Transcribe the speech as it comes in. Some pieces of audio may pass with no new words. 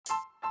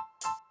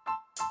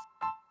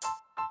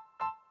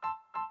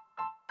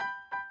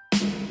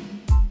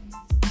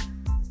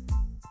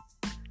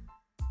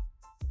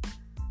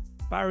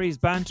Barry's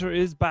Banter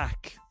is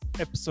back.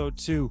 Episode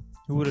 2.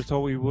 Who would have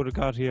thought we would have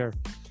got here?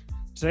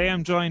 Today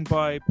I'm joined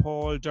by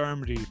Paul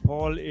Dermody.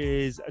 Paul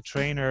is a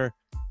trainer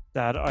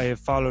that I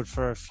have followed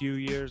for a few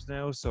years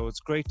now, so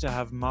it's great to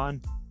have him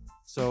on.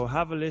 So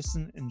have a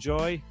listen,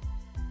 enjoy,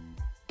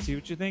 see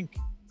what you think.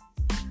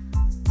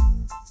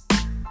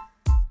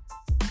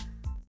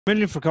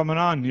 Million for coming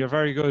on. You're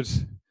very good.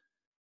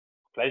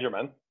 Pleasure,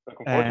 man.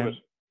 Looking forward to it.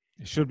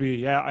 It should be,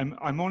 yeah.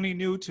 I'm only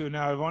new to it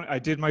now. I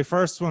did my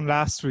first one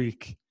last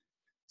week,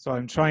 so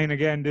I'm trying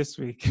again this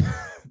week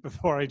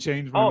before I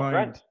change my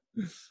mind.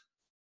 Great.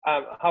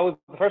 How was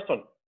the first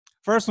one?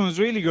 First one was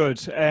really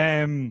good.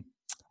 I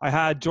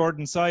had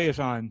Jordan Syatt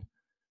on,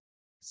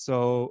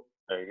 so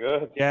very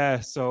good.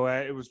 Yeah, so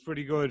it was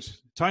pretty good.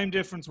 Time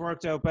difference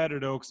worked out better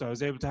though, because I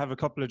was able to have a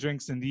couple of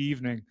drinks in the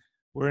evening.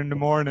 We're in the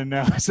morning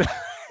now, so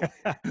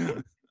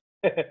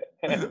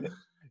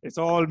it's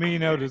all me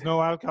now. There's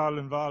no alcohol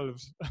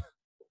involved.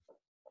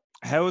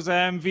 How's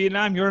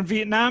Vietnam? You're in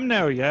Vietnam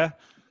now, yeah?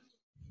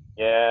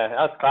 Yeah,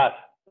 that's class.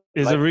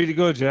 Is it really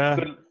good? Yeah.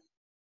 Good.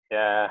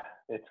 Yeah,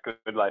 it's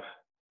good life.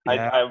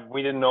 Yeah.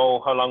 We didn't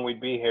know how long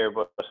we'd be here,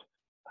 but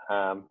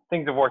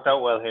things have worked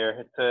out well here.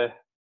 It's a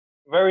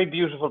very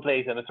beautiful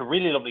place, and it's a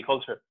really lovely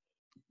culture.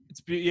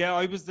 Yeah,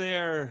 I was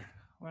there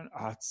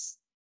it's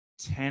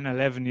 10,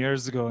 11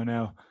 years ago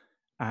now,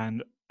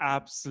 and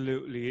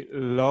absolutely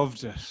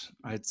loved it.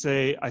 I'd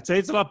say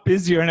it's a lot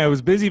busier now. It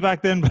was busy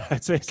back then, but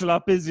I'd say it's a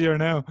lot busier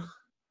now.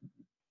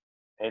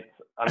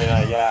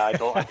 I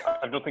don't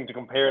have nothing to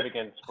compare it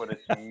against, but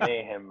it's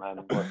mayhem,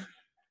 man. But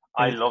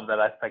I love that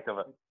aspect of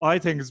it. I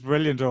think it's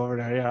brilliant over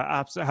there. Yeah,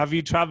 absolutely. Have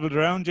you travelled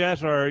around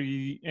yet, or are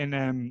you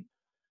in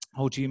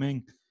Ho Chi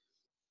Minh?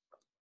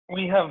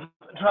 We have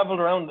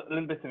travelled around a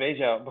little bit of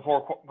Asia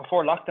before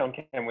lockdown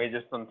came. We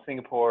just done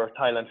Singapore,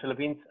 Thailand,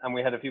 Philippines, and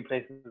we had a few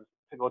places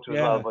to go to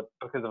as well. But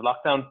because of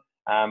lockdown,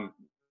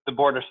 the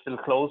border's still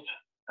closed.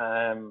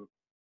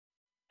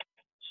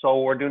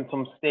 So we're doing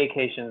some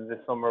staycations this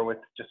summer with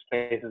just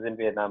places in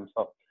Vietnam.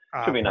 So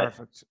it should be perfect.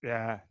 Nice.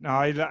 Yeah. No,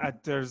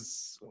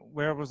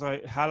 where was I?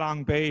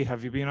 Halong Bay.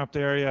 Have you been up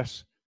there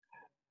yet?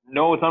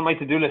 No, it's on my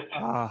to-do list.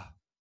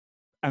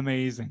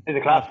 Amazing. Is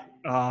it class?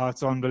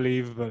 It's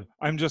unbelievable.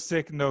 I'm just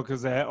sick though,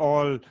 because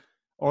all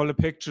the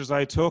pictures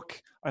I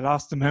took, I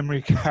lost the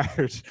memory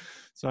card.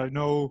 So I have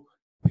no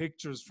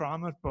pictures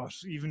from it, but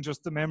even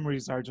just the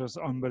memories are just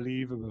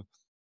unbelievable.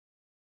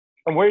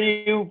 And where are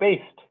you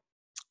based?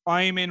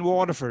 I'm in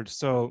Waterford,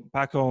 so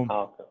back home.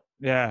 Oh, okay.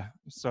 Yeah.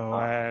 So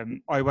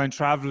I went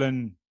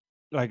traveling,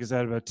 like I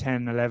said, about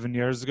 10, 11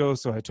 years ago.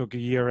 So I took a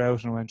year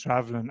out and went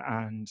traveling,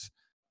 and it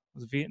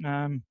was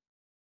Vietnam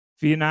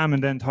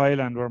and then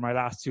Thailand were my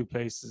last two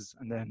places,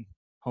 and then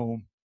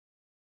home.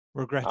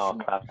 Regretful. Oh,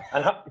 class.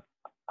 And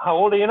how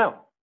old are you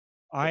now?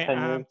 I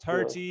am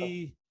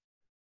 37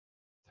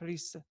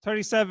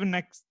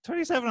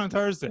 on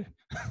Thursday.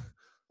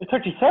 You're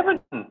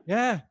 37?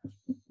 Yeah.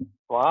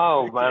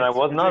 Wow, man, I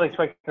was not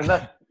expecting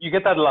that. You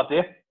get that a lot, do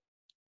you?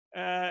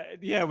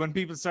 Yeah, when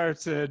people start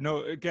to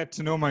get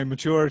to know my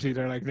maturity,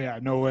 they're like, yeah,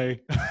 no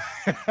way.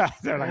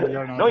 They're like,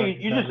 you're not. No,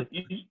 you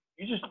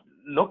just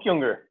look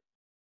younger.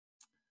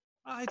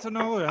 I don't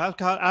know.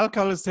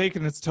 Alcohol has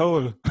taken its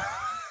toll.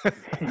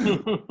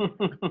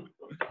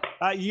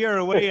 That year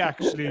away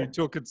actually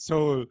took its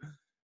toll.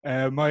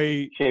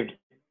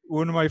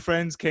 One of my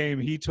friends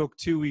came. He took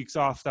 2 weeks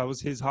off. That was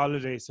his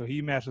holiday. So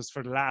he met us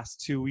for the last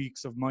 2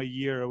 weeks of my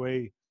year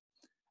away.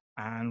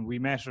 And we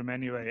met him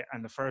anyway.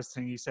 And the first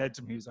thing he said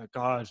to me was like,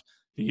 God,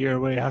 the year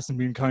away hasn't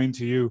been kind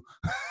to you.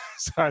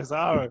 So I was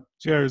like, oh,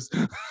 cheers.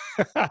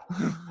 Have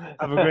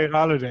a great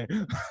holiday.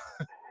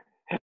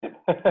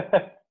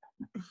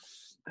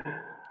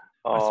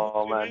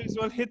 Oh, man. Might as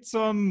well hit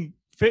some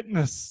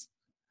fitness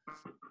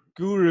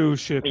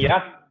guru-ship.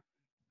 Yeah.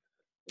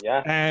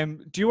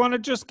 Do you want to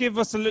just give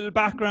us a little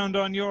background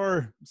on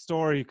your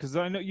story? Because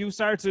I know you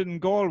started in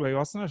Galway,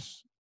 wasn't it?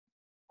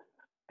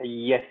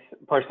 Yes,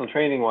 personal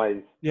training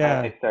wise.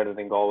 Yeah. I started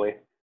in Galway.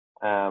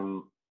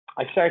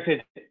 I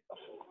started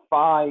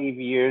 5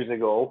 years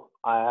ago.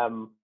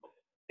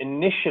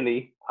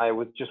 Initially, I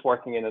was just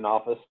working in an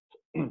office.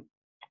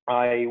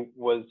 I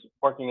was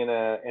working in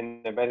a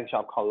betting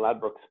shop called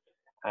Ladbrokes,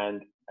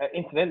 and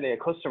incidentally, a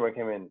customer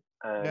came in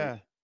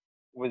and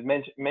was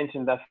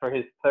mentioned that for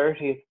his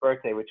 30th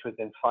birthday, which was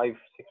in 5-6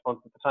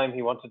 months at the time,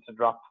 he wanted to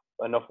drop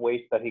enough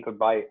weight that he could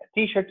buy a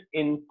T-shirt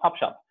in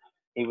Topshop.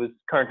 He was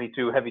currently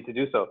too heavy to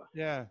do so.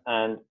 Yeah.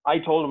 And I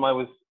told him I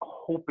was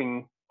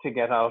hoping to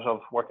get out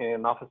of working in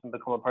an office and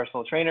become a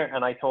personal trainer,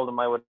 and I told him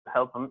I would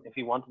help him if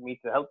he wanted me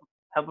to help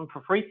him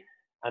for free,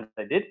 and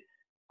I did.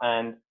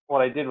 And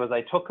what I did was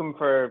I took him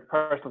for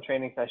personal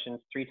training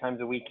sessions 3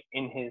 times a week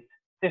in his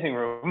sitting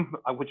room,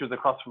 which was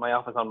across from my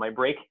office on my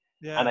break.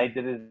 Yeah. And I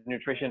did his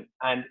nutrition,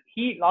 and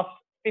he lost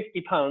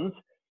 50 pounds.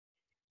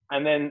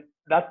 And then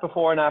that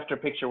before and after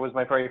picture was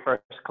my very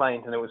first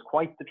client, and it was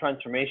quite the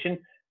transformation.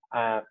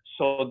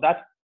 So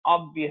that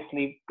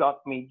obviously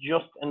got me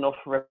just enough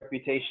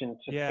reputation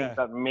to think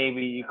that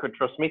maybe you could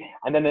trust me.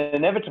 And then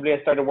inevitably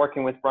I started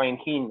working with Brian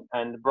Keane,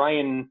 and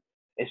Brian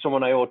is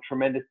someone I owe a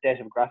tremendous debt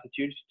of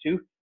gratitude to.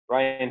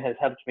 Brian has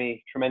helped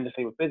me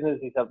tremendously with business.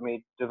 He's helped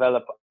me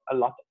develop a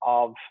lot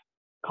of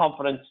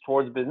confidence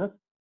towards business.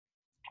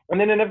 And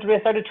then inevitably I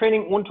started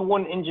training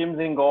one-to-one in gyms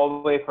in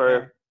Galway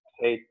for,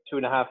 say,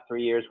 2.5,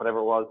 3 years, whatever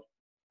it was.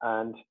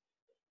 And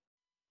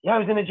yeah, I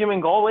was in a gym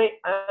in Galway,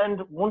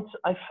 and once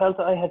I felt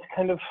I had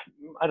kind of,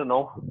 I don't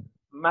know,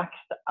 maxed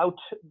out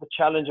the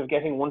challenge of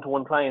getting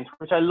one-to-one clients,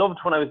 which I loved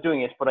when I was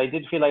doing it, but I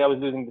did feel like I was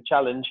losing the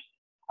challenge.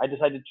 I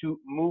decided to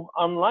move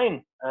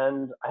online,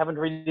 and I haven't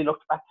really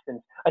looked back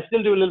since. I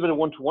still do a little bit of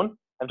one-to-one.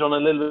 I've done a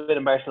little bit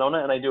in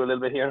Barcelona, and I do a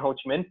little bit here in Ho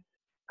Chi Minh,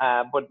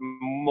 but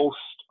most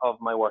of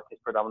my work is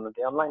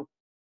predominantly online.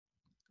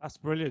 That's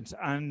brilliant.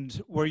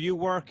 And were you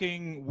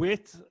working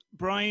with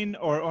Brian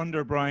or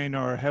under Brian,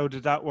 or how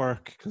did that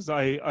work? Because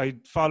I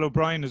follow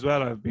Brian as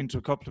well. I've been to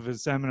a couple of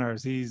his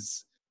seminars.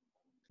 He's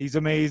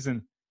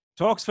amazing.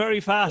 Talks very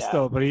fast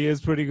though, but he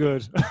is pretty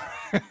good.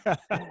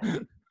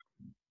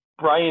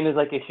 Brian is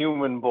like a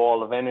human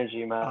ball of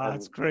energy, man.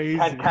 That's crazy.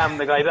 Can't calm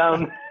the guy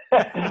down.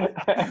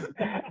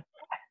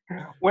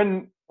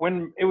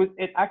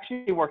 It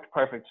actually worked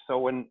perfect. So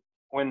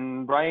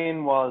when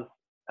Brian was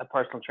a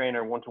personal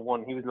trainer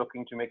one-to-one, he was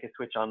looking to make a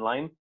switch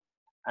online,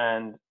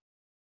 and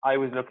I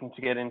was looking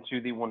to get into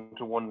the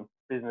one-to-one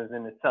business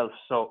in itself.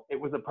 So it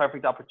was a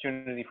perfect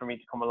opportunity for me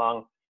to come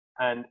along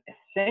and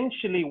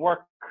essentially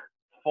work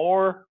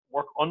under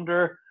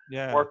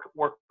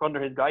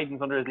his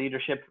guidance, under his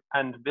leadership,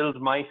 and build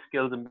my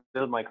skills and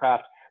build my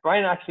craft.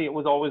 Brian actually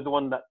was always the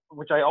one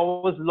which I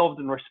always loved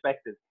and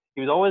respected.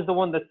 He was always the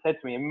one that said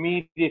to me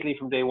immediately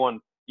from day one,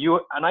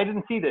 and I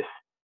didn't see this,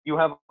 you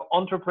have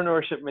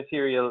entrepreneurship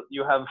material,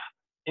 you have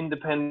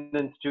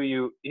independence to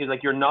you. He's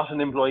like, you're not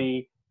an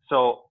employee,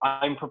 so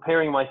I'm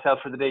preparing myself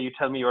for the day you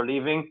tell me you're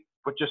leaving,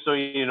 but just so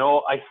you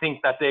know, I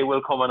think that day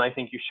will come, and I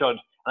think you should.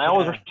 And I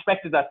always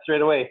respected that straight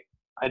away.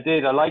 I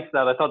did. I liked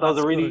that. I thought that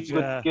was a really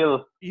good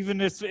skill.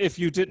 Even if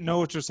you didn't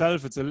know it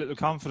yourself, it's a little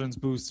confidence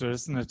booster,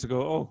 isn't it? To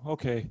go, oh,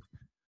 okay.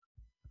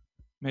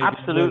 Maybe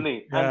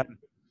absolutely.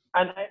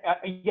 And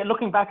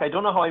looking back, I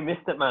don't know how I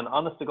missed it, man.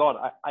 Honest to God,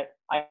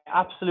 I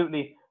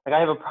absolutely, like, I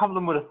have a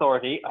problem with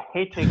authority. I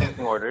hate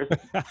taking orders.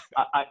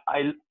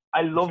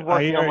 I love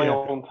working on my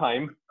own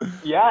time.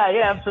 Yeah,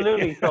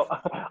 absolutely. So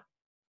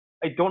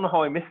I don't know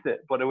how I missed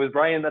it, but it was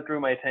Brian that drew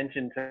my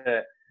attention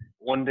to,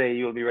 one day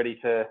you'll be ready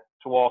to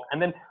walk.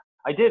 And then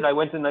I did. I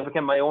went and I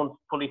became my own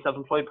fully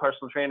self-employed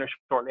personal trainer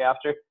shortly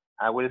after,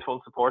 with his full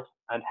support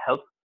and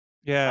help.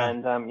 Yeah.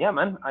 And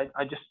man,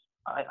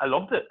 I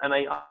loved it. And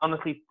I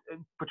honestly,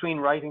 between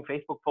writing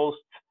Facebook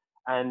posts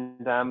and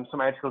some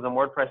articles on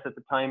WordPress at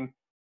the time,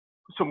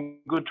 some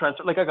good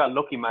transfer. Like, I got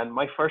lucky, man.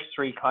 My first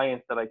 3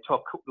 clients that I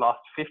took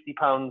lost 50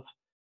 pounds,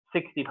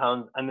 60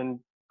 pounds, and then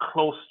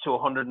close to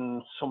 100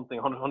 and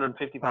something,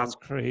 150 pounds.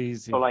 That's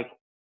crazy. So like,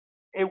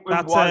 it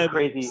was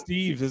crazy.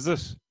 Steve, is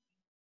it?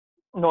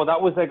 No,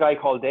 that was a guy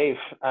called Dave.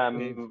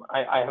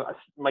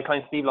 My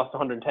client Steve lost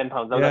 110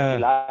 pounds. That was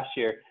actually last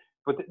year.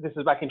 But this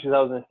was back in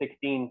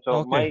 2016.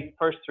 So my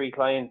first 3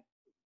 clients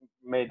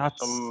made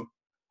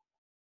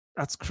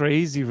That's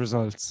crazy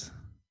results.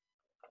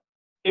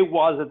 It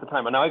was at the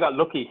time. And now I got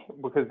lucky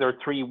because there are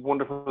 3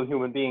 wonderful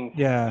human beings.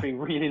 Yeah. 3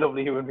 really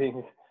lovely human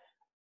beings.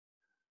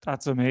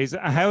 That's amazing.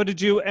 How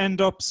did you end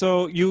up?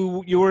 So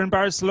you were in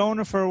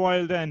Barcelona for a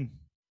while then?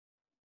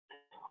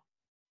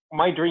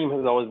 My dream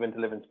has always been to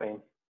live in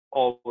Spain.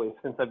 Always,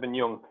 since I've been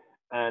young.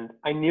 And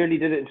I nearly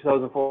did it in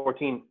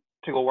 2014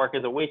 to go work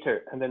as a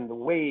waiter, and then the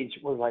wage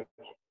was like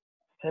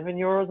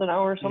 €7 an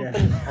hour or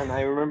something. Yeah. And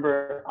I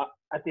remember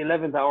at the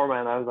 11th hour,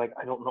 man, I was like,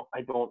 I don't know,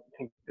 I don't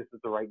think this is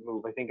the right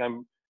move. I think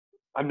I'm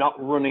not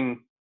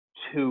running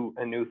to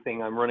a new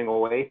thing, I'm running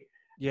away.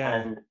 Yeah.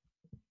 And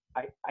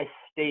I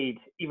stayed,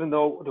 even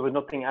though there was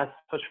nothing as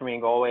such for me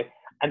in Galway.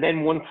 And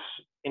then once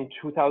in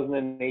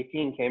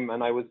 2018 came,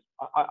 and I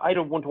had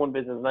a one-to-one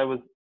business, and I was,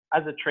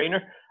 as a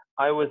trainer,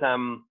 I was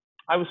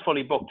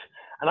fully booked.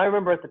 And I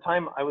remember at the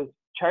time I was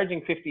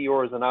charging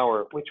 €50 an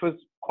hour, which was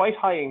quite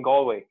high in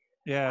Galway.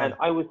 Yeah. And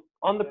I was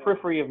on the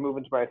periphery of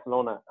moving to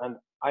Barcelona. And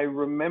I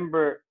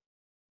remember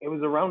it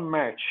was around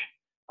March.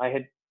 I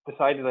had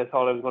decided I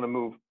thought I was going to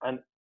move. And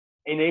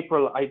in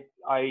April, I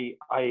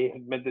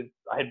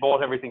had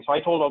bought everything. So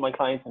I told all my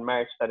clients in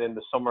March that in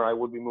the summer I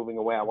would be moving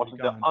away. I wanted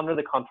to honor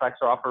the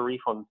contracts or offer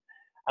refunds.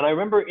 And I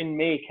remember in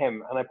May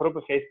came, and I put up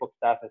a Facebook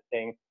status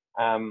saying,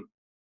 I'm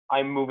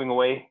moving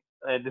away.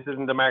 This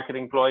isn't a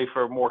marketing ploy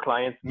for more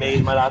clients. May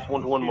is my last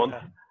one-to-one month.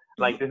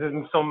 Like, this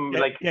isn't some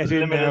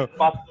limited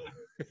spot.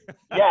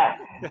 Yeah.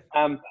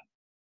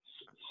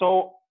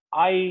 So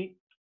I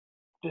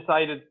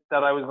decided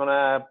that I was going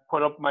to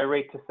put up my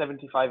rate to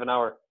 75 an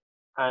hour.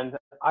 And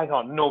I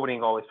thought nobody in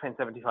Galway is paying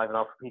 75 an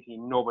hour for PT,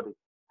 nobody.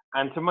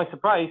 And to my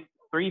surprise,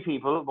 3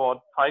 people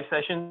bought 5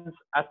 sessions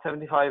at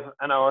 75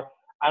 an hour.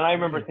 And I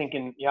remember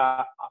thinking,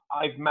 yeah,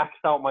 I've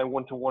maxed out my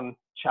one-to-one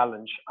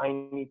challenge. I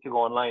need to go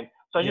online.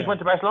 So I just went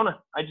to Barcelona.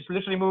 I just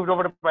literally moved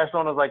over to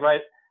Barcelona. I was like, right,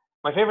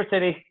 my favorite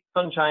city,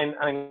 sunshine,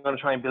 and I'm going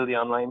to try and build the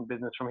online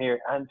business from here.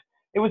 And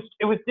it was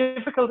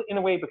difficult in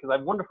a way because I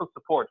have wonderful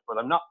support, but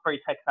I'm not very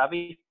tech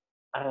savvy.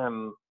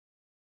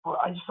 But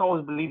I just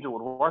always believed it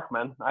would work,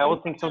 man. I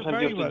always think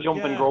sometimes you have to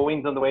jump and yeah. grow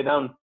wings on the way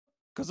down.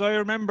 Because I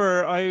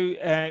remember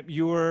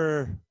you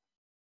were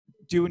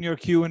doing your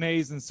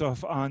Q&As and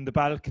stuff on the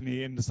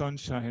balcony in the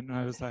sunshine, and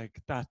I was like,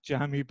 that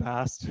jammy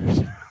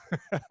bastard.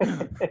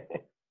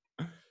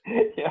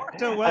 Yeah,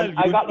 worked out well. and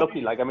I got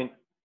lucky. Like, I mean,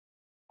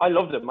 I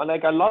loved it.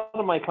 Like, a lot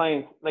of my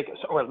clients, like,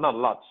 well, not a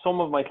lot.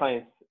 Some of my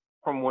clients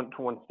from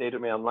one-to-one stayed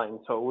with me online,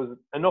 so it was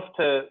enough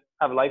to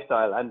have a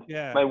lifestyle. And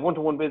my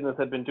one-to-one business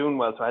had been doing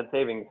well, so I had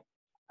savings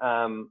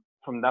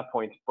from that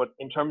point. But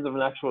in terms of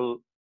an actual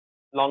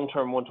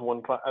long-term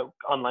one-to-one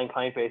online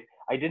client base,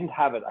 I didn't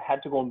have it. I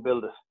had to go and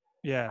build it.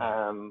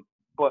 Yeah.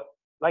 But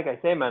like I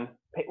say, man,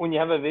 when you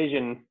have a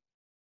vision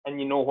and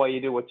you know why you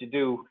do what you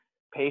do,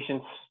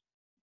 patience.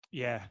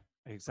 Yeah,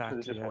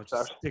 exactly.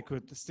 Just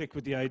stick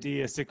with the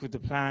idea, stick with the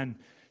plan.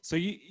 So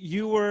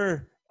you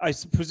were, I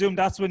presume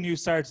that's when you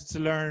started to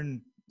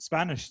learn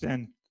Spanish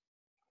then?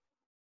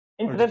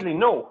 Incidentally,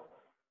 no.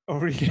 Oh,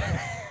 really?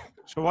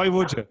 So why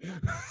would you?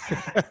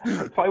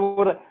 Why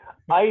would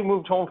I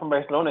moved home from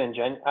Barcelona in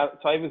January.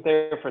 So I was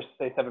there for,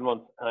 say, 7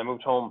 months, and I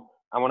moved home.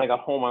 And when I got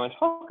home, I went,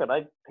 fuck it,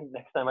 I think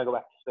next time I go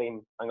back to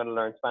Spain, I'm going to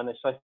learn Spanish.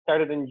 So I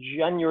started in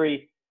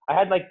January. I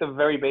had like the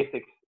very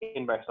basics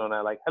in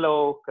Barcelona, like,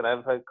 hello, could I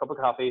have a cup of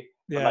coffee?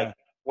 Yeah. But like,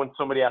 when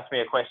somebody asked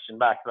me a question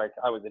back, like,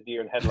 I was a deer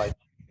in headlights.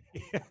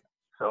 Yeah.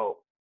 So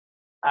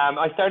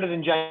I started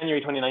in January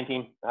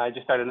 2019. I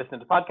just started listening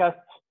to podcasts.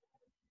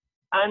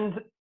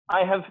 And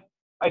I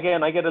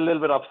get a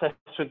little bit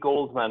obsessed with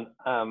goals, man.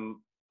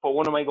 But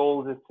one of my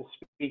goals is to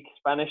speak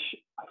Spanish.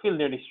 I feel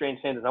nearly strange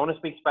saying this. I want to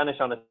speak Spanish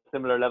on a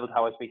similar level to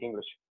how I speak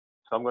English.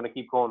 So I'm going to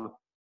keep going.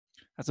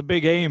 That's a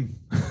big aim.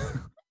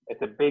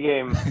 It's a big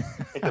aim.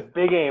 It's a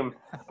big aim.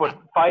 But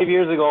 5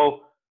 years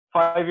ago,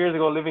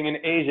 living in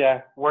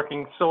Asia,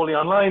 working solely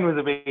online was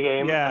a big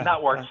aim. Yeah, and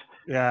that worked.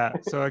 Yeah.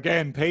 So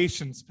again,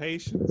 patience.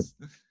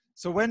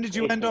 So when did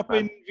you end up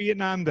in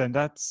Vietnam then?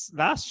 That's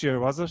last year,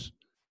 was it?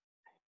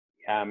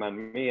 Yeah,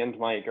 man. Me and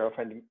my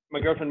girlfriend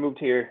moved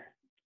here.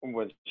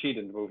 Well, she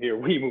didn't move here.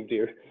 We moved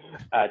here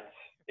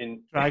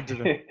in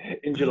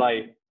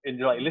July. In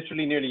July,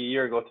 literally nearly a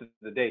year ago to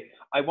the day.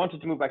 I wanted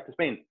to move back to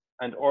Spain,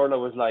 and Orla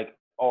was like,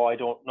 "Oh, I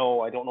don't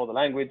know the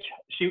language."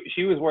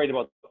 She was worried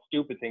about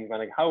stupid things, man.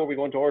 Like, how are we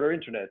going to order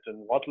internet,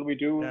 and what will we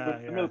do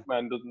if the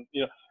milkman doesn't,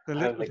 you know? The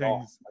little things.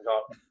 Oh my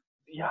God.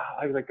 Yeah,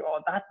 I was like, oh,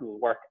 that will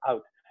work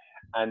out,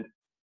 and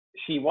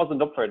she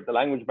wasn't up for it. The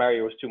language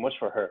barrier was too much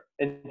for her.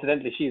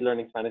 Incidentally, she's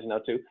learning Spanish now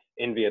too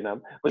in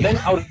Vietnam. But then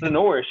out of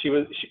nowhere, she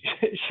was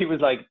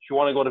like, "Do you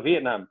want to go to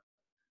Vietnam?"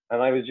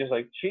 And I was just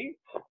like,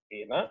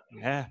 Vietnam?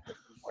 Yeah.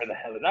 Where the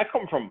hell did that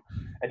come from?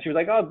 And she was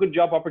like, "Oh, good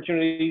job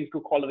opportunities,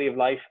 good quality of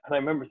life." And I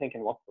remember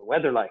thinking, "What's the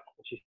weather like?"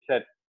 And she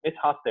said, "It's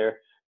hot there."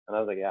 And I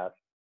was like, "Yeah,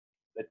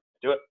 let's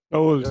do it."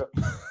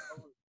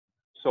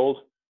 Sold.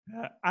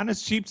 Yeah. And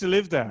it's cheap to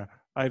live there,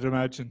 I'd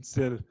imagine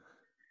still.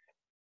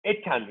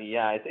 It can be,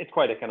 yeah. It's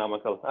quite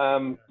economical.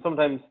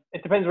 Sometimes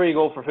it depends where you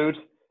go for food.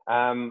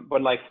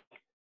 But like,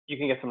 you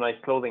can get some nice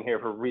clothing here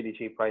for really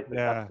cheap prices.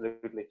 Yeah.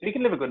 Absolutely. So you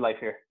can live a good life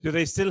here. Do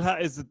they still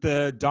have, is it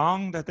the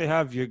dong that they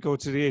have? You go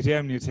to the ATM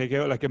and you take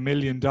out like 1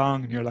 million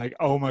dong and you're like,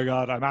 oh my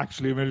God, I'm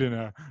actually a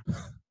millionaire.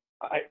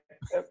 I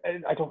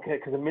don't care,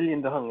 because 1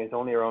 million dong is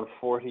only around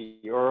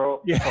 €40.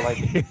 Yeah. So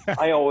like,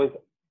 I always,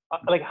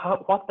 like,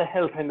 what the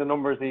hell kind of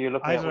numbers are you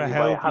looking at? I don't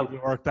know how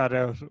people work that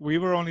out. We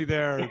were only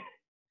there,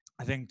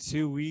 I think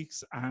 2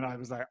 weeks, and I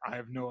was like, I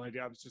have no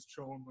idea. I was just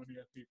throwing money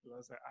at people. I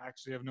was like, I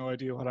actually have no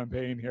idea what I'm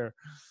paying here.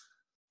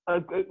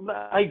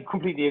 I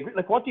completely agree.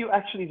 Like, what do you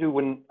actually do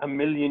when €1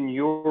 million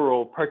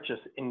purchase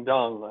in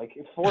dong? Like,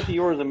 if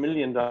 €40 1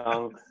 million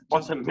dong,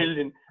 what's a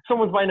million?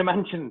 Someone's buying a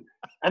mansion,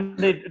 and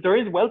there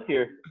is wealth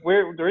here.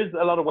 Where there is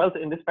a lot of wealth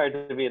in this part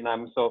of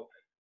Vietnam. So,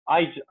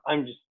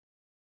 I'm just,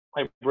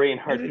 my brain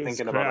hurts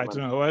thinking about it. I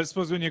don't know. Well, I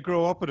suppose when you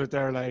grow up with it,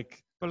 they're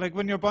like, but like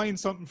when you're buying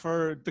something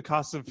for the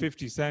cost of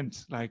 50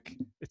 cents, like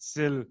it's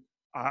still,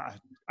 I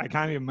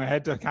can't even, my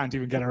head, I can't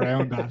even get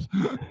around that.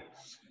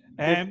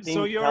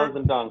 So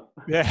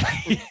yeah.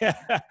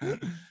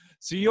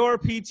 So your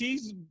PT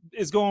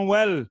is going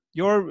well.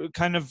 Your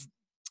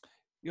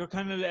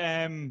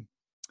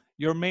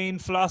main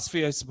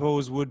philosophy, I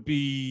suppose, would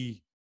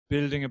be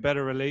building a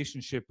better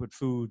relationship with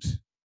food.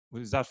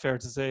 Is that fair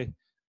to say?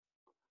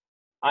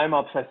 I'm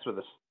obsessed with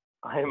it.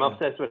 I am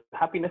obsessed with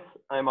happiness.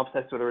 I'm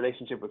obsessed with a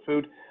relationship with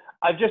food.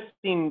 I've just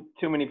seen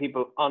too many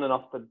people on and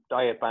off the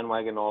diet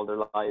bandwagon all their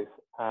lives.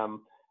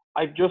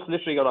 I've just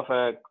literally got off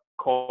a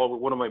call with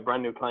one of my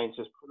brand new clients,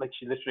 just like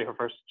she literally her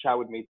first chat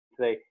with me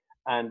today,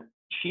 and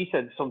she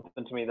said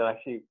something to me that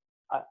actually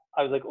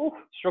I was like, oh,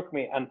 struck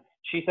me. And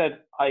she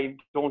said, I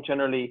don't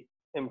generally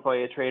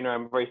employ a trainer.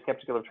 I'm very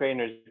skeptical of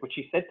trainers, but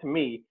she said to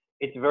me,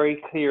 it's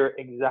very clear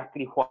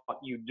exactly what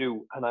you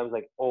do. And I was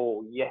like,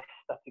 oh yes,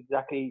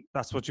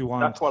 that's what you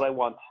want. That's what I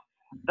want.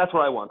 That's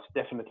what I want,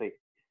 definitely.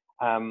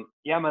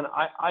 Yeah, man,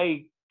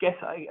 I guess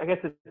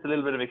it's a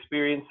little bit of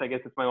experience. I guess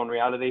it's my own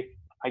reality.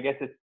 I guess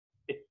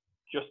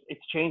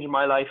it's changing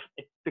my life.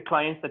 It's the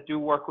clients that do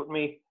work with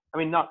me. I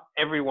mean, not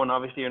everyone,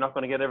 obviously. You're not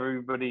going to get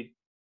everybody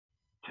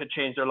to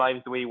change their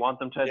lives the way you want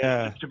them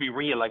to be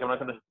real. Like, I'm not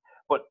going to,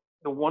 but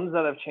the ones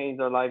that have changed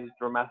their lives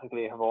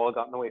dramatically have all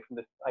gotten away from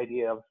this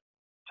idea of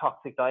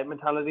toxic diet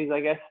mentalities, I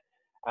guess.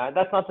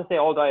 That's not to say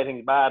all dieting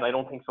is bad. I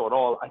don't think so at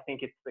all. I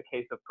think it's the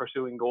case of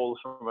pursuing goals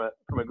from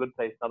a good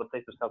place, not a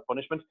place of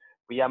self-punishment.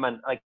 But yeah,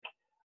 man, like,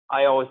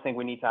 I always think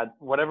we need to add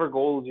whatever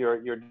goals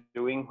you're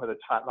doing, whether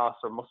it's fat loss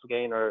or muscle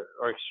gain or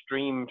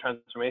extreme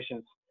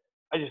transformations.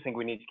 I just think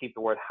we need to keep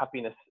the word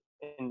happiness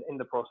in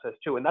the process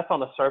too, and that's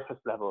on a surface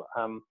level.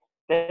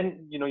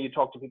 Then you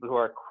talk to people who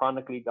are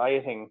chronically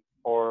dieting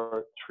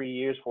for 3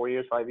 years, 4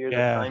 years, 5 years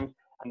at times,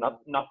 and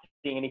not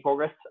seeing any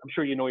progress. I'm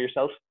sure you know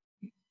yourself.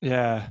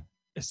 Yeah,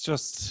 it's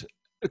just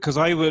because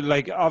I would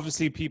like,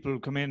 obviously people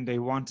come in, they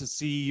want to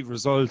see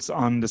results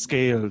on the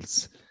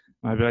scales.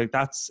 I'd be like,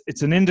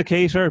 it's an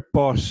indicator,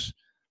 but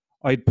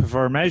I'd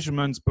prefer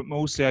measurements, but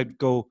mostly I'd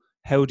go,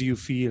 how do you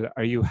feel?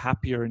 Are you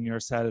happier in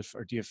yourself,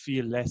 or do you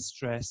feel less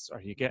stressed?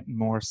 Are you getting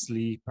more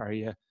sleep? Are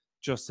you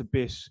just a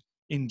bit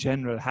in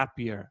general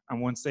happier?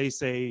 And once they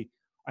say,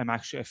 I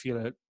feel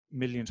a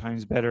million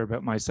times better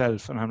about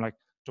myself, and I'm like,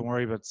 don't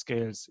worry about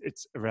scales,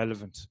 it's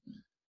irrelevant.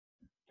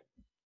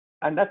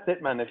 And that's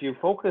it, man. If you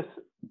focus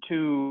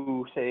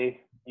to,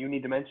 say,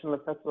 unidimensional,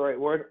 if that's the right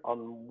word, on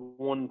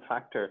one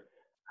factor,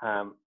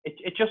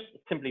 it just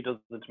simply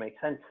doesn't make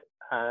sense.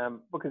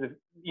 Because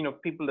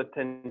if people that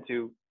tend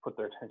to put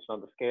their attention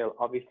on the scale,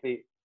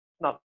 obviously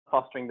not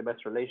fostering the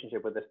best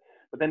relationship with it.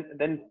 But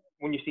then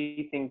when you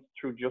see things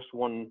through just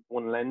one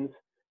lens,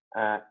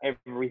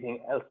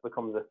 everything else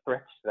becomes a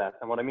threat to that.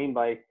 And what I mean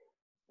by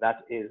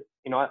that is,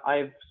 I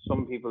have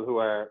some people who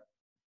are,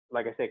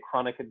 like I say,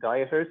 chronic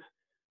dieters.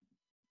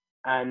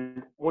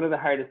 And one of the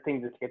hardest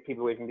things is to get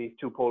people away from these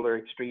two polar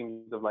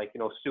extremes of, like,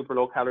 super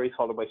low calories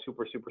followed by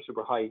super, super,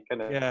 super high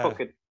kind of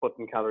cook it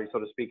button calories, so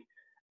to speak.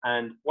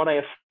 And what I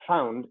have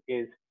found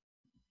is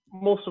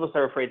most of us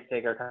are afraid to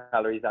take our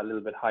calories that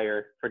little bit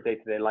higher for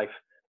day-to-day life,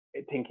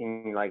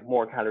 thinking like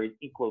more calories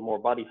equal more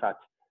body fat.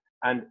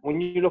 And when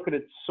you look at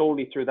it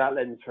solely through that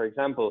lens, for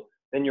example,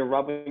 then you're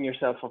robbing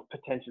yourself of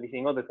potentially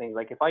seeing other things.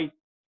 Like if I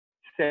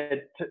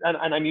said,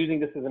 and I'm using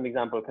this as an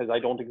example because I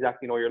don't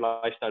exactly know your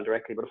lifestyle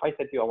directly, but if I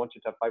said to you, I want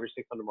you to have 500 or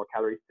 600 more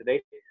calories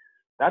today,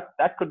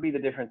 that could be the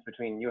difference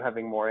between you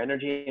having more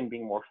energy and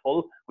being more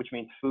full, which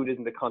means food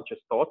isn't a conscious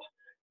thought,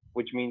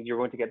 which means you're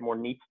going to get more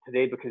needs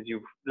today because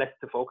you've less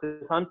to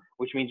focus on,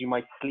 which means you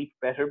might sleep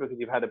better because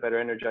you've had a better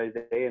energized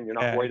day and you're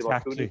not worried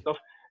about food and stuff.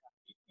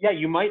 Yeah,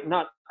 you might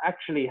not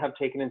actually have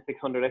taken in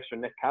 600 extra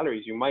net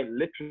calories. You might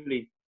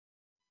literally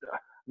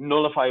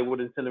nullify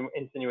would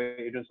insinuate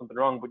you're doing something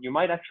wrong, but you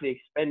might actually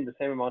expend the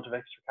same amount of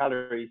extra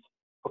calories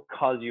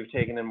because you've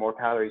taken in more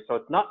calories. So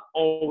it's not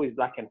always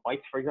black and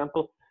white, for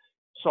example.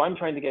 So I'm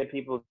trying to get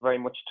people very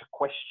much to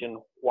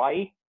question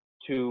why,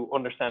 to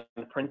understand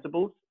the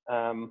principles.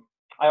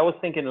 I always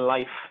think in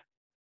life,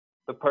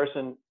 the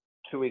person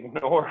to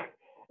ignore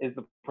is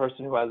the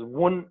person who has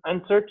one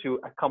answer to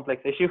a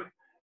complex issue.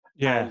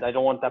 Yeah. And I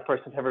don't want that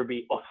person to ever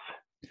be us.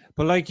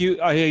 But like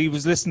I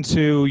was listening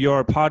to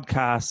your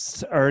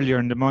podcast earlier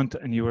in the month,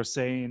 and you were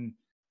saying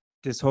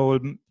this whole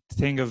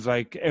thing of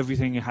like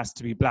everything has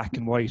to be black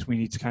and white. We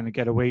need to kind of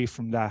get away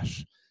from that.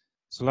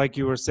 So like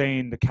you were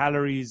saying, the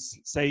calories,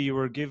 say you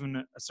were given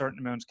a certain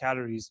amount of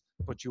calories,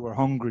 but you were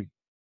hungry.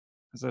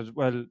 I said,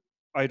 well,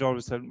 I'd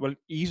always said, well,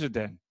 eat it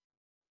then.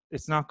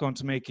 It's not going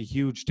to make a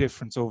huge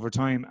difference over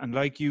time. And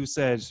like you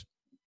said,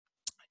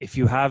 if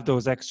you have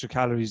those extra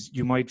calories,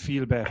 you might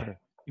feel better.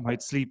 You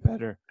might sleep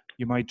better.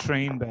 You might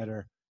train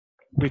better,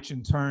 which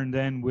in turn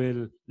then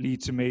will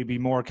lead to maybe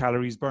more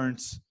calories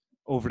burnt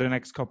over the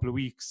next couple of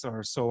weeks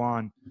or so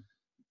on.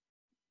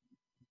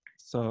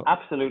 So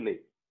absolutely.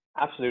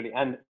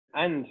 And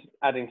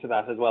adding to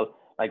that as well,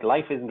 like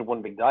life isn't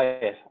when big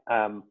diet.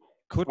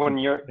 When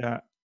you're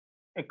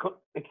it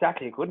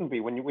couldn't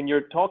be when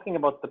you're talking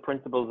about the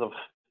principles of,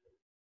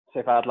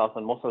 say, fat loss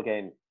and muscle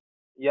gain.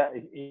 Yeah,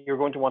 you're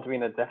going to want to be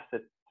in a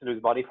deficit to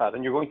lose body fat,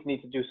 and you're going to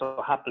need to do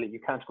so happily. You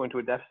can't go into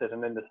a deficit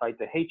and then decide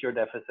to hate your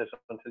deficit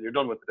until you're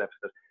done with the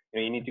deficit.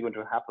 You need to go into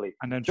it happily,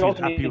 and then feel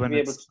happy when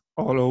it's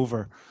all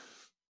over.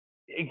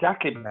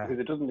 Exactly, because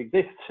it doesn't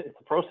exist. It's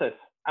a process.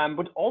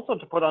 But also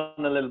to put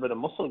on a little bit of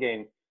muscle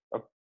gain,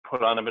 or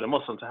put on a bit of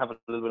muscle to have a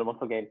little bit of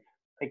muscle gain,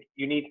 like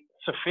you need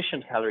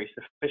sufficient calories,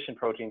 sufficient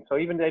protein. So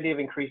even the idea of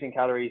increasing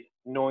calories,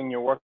 knowing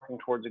you're working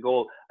towards a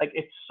goal, like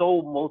it's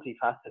so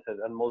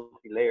multifaceted and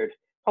multi-layered.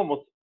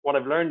 Almost what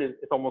I've learned is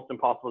it's almost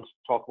impossible to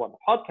talk about the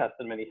podcast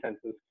in many senses.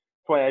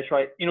 That's why I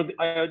try,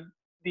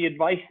 the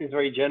advice is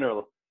very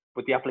general,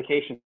 but the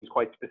application is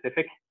quite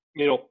specific.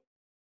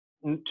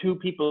 Two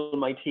people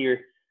might hear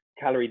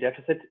calorie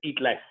deficit,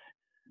 eat less.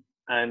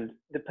 And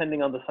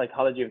depending on the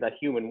psychology of that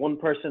human, one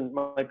person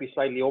might be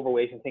slightly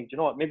overweight and think, you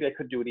know what, maybe I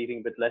could do it eating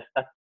a bit less.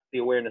 That's the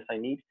awareness I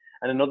need.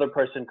 And another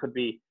person could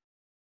be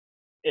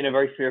in a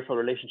very fearful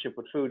relationship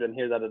with food and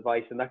hear that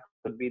advice, and that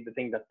could be the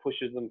thing that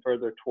pushes them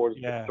further towards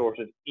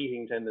distorted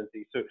eating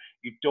tendencies. So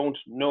you don't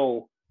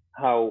know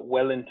how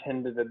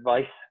well-intended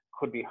advice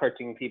could be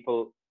hurting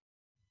people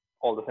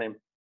all the same.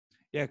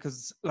 Yeah,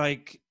 because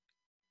like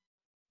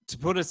to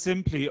put it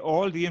simply,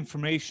 all the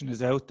information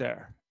is out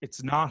there.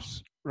 It's not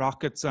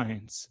rocket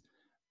science,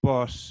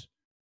 but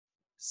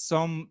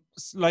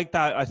like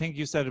that, I think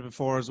you said it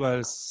before as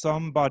well,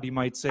 somebody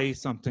might say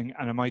something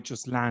and it might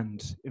just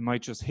land. It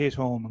might just hit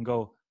home and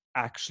go,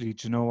 actually,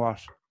 do you know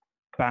what?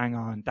 Bang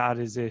on, that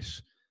is it.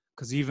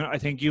 Because even, I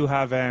think you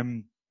have,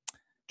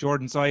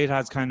 Jordan Side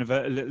has kind of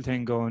a little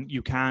thing going,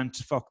 you can't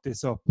fuck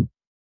this up.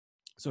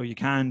 So you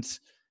can't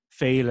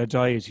fail a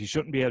diet. You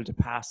shouldn't be able to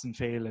pass and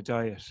fail a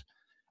diet.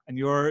 And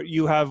your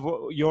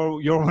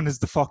one is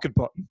the fuck it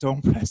button.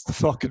 Don't press the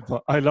fuck it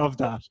button. I love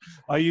that.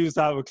 I use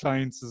that with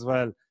clients as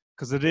well.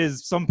 Because it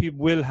is, some people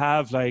will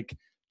have like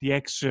the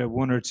extra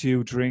 1 or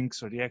 2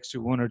 drinks or the extra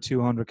 100 or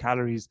 200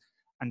 calories,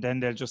 and then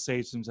they'll just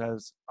say to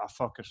themselves, "Ah,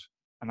 fuck it,"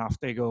 and off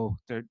they go.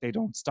 They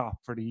don't stop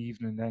for the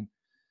evening. Then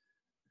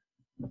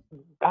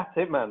that's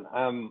it, man.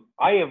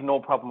 I have no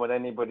problem with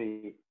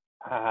anybody.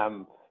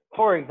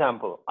 For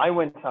example, I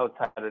went out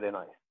Saturday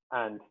night,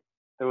 and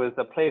there was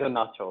a plate of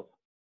nachos,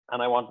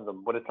 and I wanted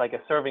them, but it's like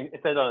a serving. It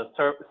said on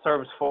it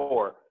serves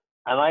 4,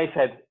 and I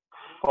said,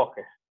 "Fuck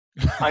it."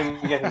 I'm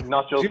getting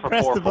nachos for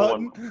 4 for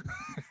 1.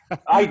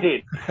 I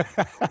did.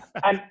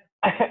 And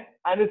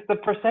it's the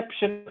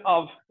perception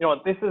of,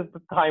 this is the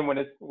time when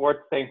it's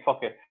worth saying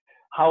fuck it.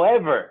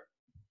 However,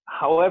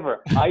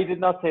 I did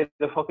not say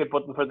the fuck it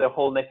button for the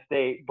whole next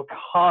day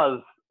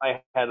because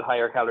I had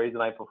higher calories the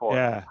night before.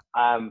 Yeah.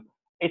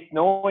 It's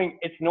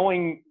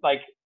knowing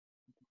like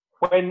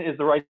when is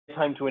the right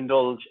time to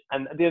indulge.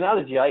 And the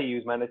analogy I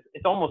use, man,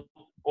 it's almost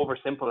over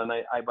simple, and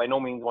I by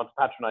no means want to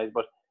patronize,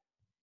 but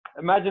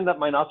imagine that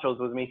my nachos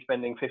was me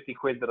spending 50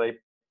 quid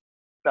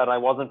that I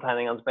wasn't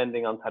planning on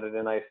spending on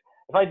Saturday night.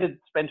 If I did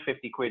spend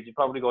 50 quid, you'd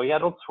probably go, yeah,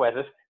 don't sweat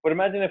it. But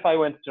imagine if I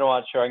went, you know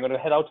what, sure, I'm going to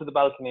head out to the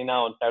balcony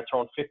now and start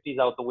throwing 50s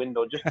out the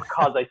window just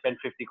because I spent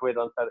 50 quid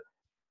on Saturday.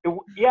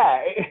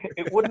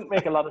 It wouldn't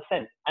make a lot of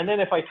sense. And then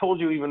if I told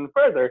you even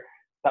further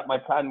that my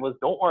plan was,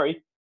 don't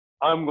worry,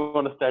 I'm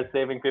going to start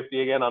saving 50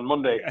 again on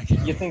Monday.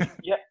 You think,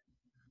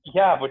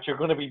 yeah, but you're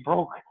going to be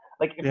broke.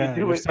 Like if you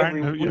do it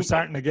every week, you're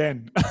starting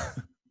again.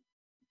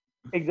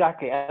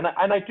 Exactly, and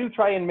I do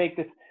try and make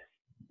this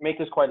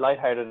quite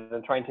lighthearted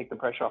and try and take the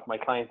pressure off my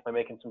clients by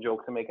making some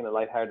jokes and making it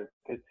lighthearted,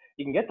 because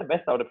you can get the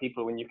best out of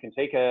people when you can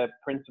take a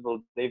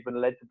principle they've been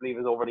led to believe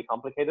is overly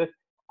complicated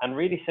and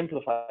really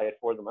simplify it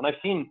for them. And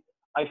I've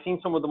seen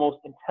some of the most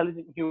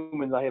intelligent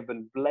humans I have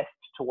been blessed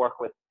to work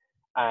with,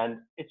 and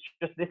it's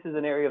just, this is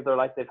an area of their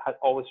life they've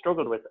always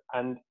struggled with,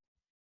 and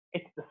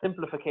it's the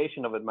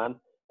simplification of it, man.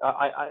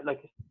 I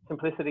like,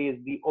 simplicity is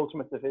the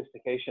ultimate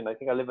sophistication. I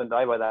think I live and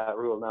die by that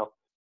rule now.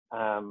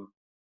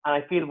 And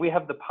I feel we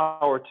have the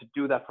power to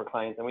do that for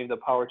clients, and we have the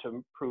power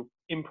to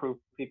improve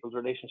people's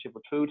relationship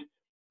with food,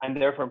 and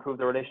therefore improve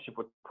their relationship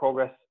with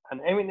progress.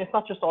 And I mean, it's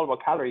not just all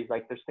about calories.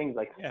 Like, there's things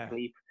like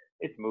sleep,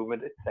 it's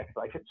movement, it's sex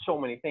life, it's so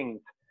many things.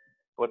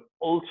 But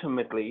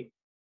ultimately,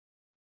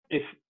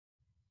 if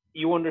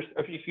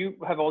you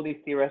have all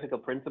these theoretical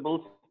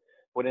principles,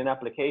 but in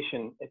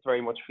application, it's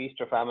very much feast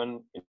or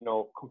famine,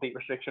 complete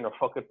restriction or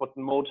fuck it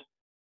button mode.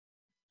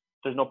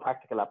 There's no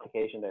practical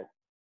application there.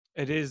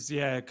 It is,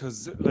 yeah,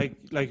 because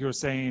like you were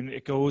saying,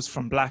 it goes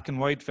from black and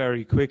white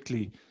very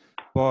quickly.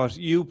 But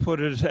you put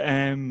it,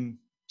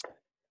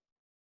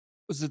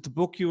 was it the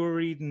book you were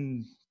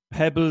reading,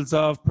 Pebbles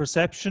of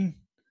Perception?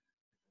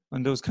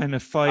 And those kind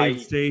of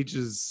 5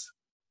 stages.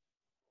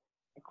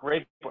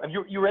 Great. Have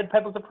you read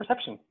Pebbles of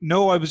Perception?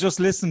 No, I was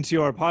just listening to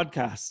your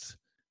podcast.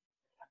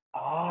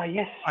 Oh,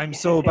 yes. I'm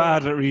so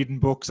bad at reading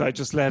books. I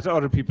just let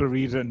other people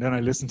read it and then I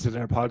listen to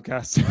their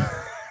podcast.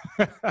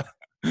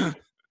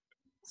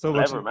 So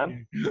clever,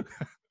 man.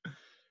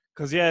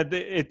 Because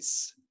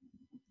it's,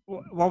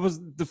 what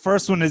was the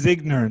first one is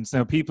ignorance.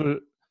 Now people,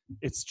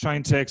 it's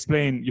trying to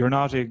explain you're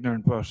not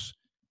ignorant, but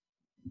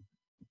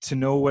to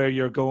know where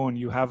you're going,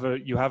 you have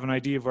an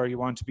idea of where you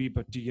want to be,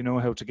 but do you know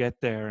how to get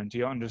there, and do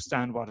you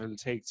understand what it'll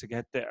take to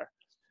get there?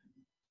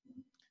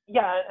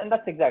 Yeah, and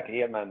that's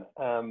exactly it, man.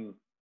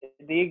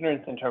 The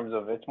ignorance in terms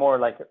of, it's more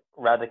like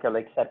radical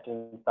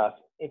acceptance that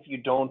if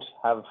you're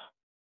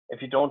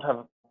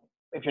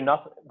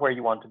not where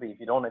you want to be, if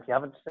you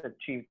haven't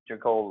achieved your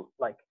goal,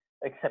 like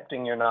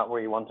accepting you're not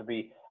where you want to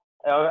be.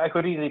 I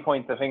could easily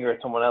point the finger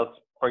at someone else.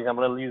 For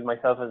example, I'll use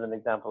myself as an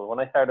example. When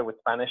I started with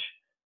Spanish,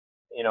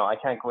 I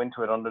can't go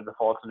into it under the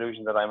false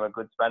illusion that I'm a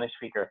good Spanish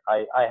speaker.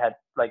 I had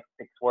like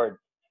 6 words.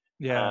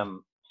 Yeah.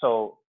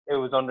 So it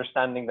was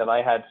understanding that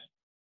I had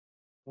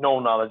no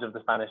knowledge of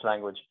the Spanish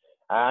language.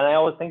 And I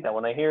always think that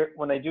when I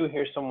do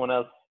hear someone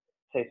else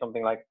say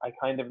something like, I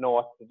kind of know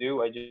what to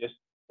do, I just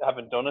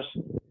haven't done it,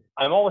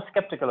 I'm always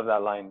skeptical of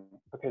that line,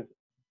 because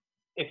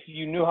if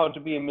you knew how to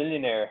be a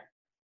millionaire,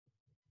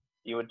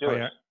 you would do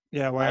it.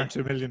 Yeah, why aren't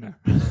you a millionaire?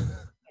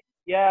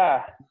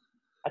 Yeah.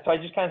 So I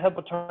just can't help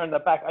but turn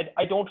that back.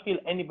 I don't feel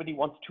anybody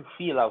wants to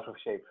feel out of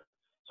shape.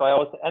 So I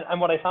always,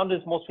 and what I found is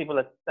most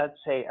people that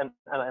say, and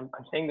I'm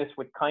saying this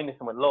with kindness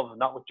and with love,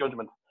 not with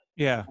judgment.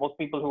 Yeah. Most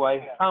people who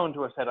I found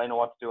who have said, I know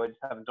what to do, I just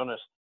haven't done it,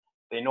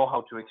 they know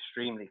how to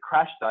extremely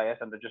crash diet,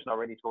 and they're just not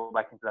ready to go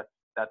back into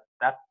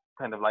that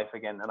kind of life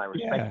again. And I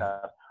respect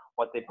that.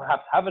 What they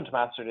perhaps haven't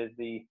mastered is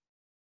the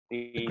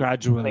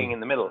gradual playing in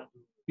the middle.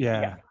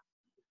 Yeah.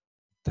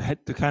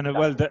 The kind of,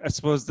 well, I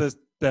suppose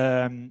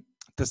the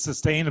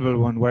sustainable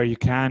one where you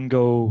can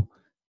go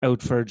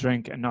out for a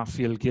drink and not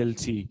feel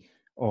guilty,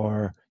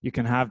 or you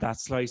can have that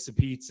slice of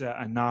pizza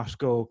and not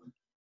go,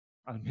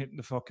 I'm hitting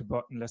the fucking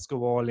button, let's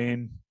go all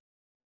in.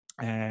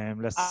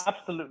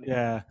 Absolutely.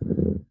 Yeah,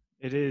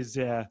 it is.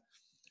 Yeah.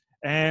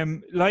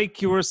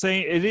 Like you were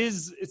saying,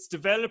 it's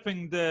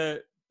developing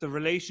the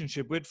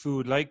relationship with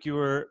food. Like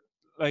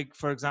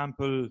for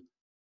example,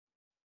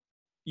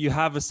 you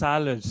have a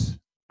salad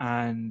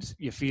and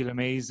you feel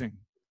amazing,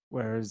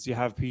 whereas you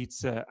have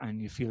pizza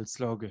and you feel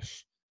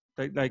sluggish.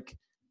 Like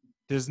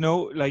there's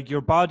no, like,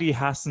 your body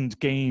hasn't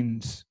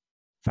gained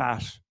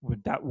fat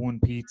with that one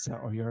pizza,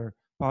 or your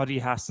body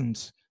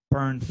hasn't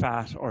burned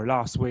fat or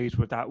lost weight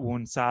with that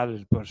one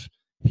salad. But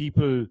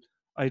people,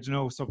 I don't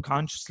know,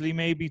 subconsciously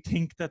maybe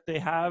think that they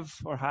have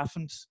or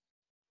haven't.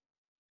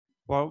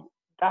 Well,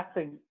 that's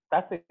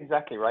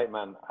exactly right,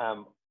 man.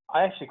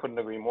 I actually couldn't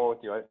agree more with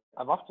you.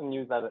 I've often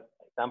used that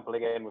example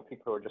again with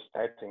people who are just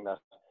starting, that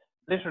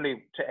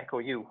literally, to echo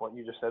what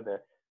you just said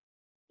there,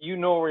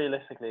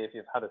 realistically, if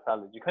you've had a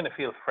salad, you kind of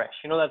feel fresh.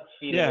 You know that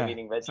feeling of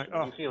eating vegetables?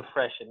 Like, you feel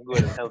fresh and good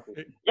and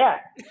healthy. Yeah,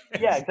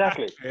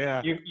 exactly.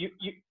 Yeah. You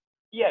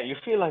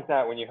feel like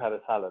that when you've had a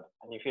salad,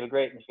 and you feel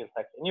great and you feel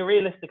sexy. And you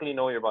realistically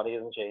know your body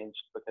hasn't changed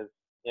because,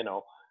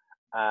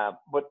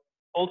 but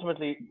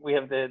ultimately we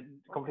have the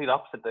complete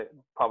opposite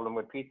problem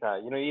with pizza.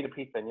 You eat a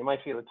pizza and you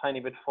might feel a tiny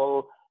bit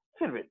full,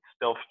 feel a bit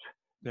stuffed,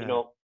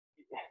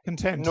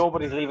 content.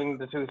 Nobody's leaving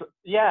the tooth.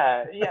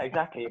 Yeah,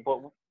 exactly. But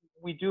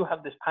we do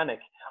have this panic.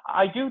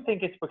 I do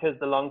think it's because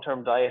the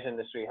long-term diet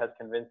industry has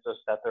convinced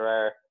us that there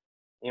are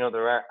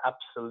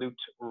absolute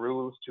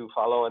rules to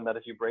follow, and that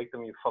if you break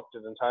them, you fucked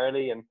it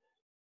entirely. And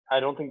I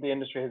don't think the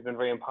industry has been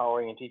very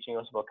empowering in teaching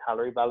us about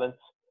calorie balance.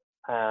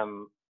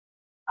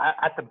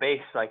 At the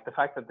base, like the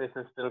fact that this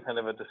is still kind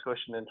of a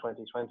discussion in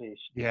 2020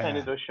 kind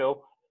of does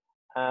show.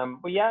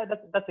 But yeah,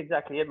 that's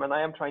exactly it, man.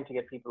 I am trying to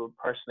get people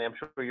personally, I'm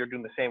sure you're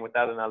doing the same with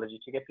that analogy,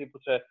 to get people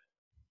to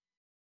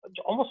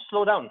almost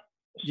slow down.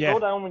 Slow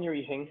down when you're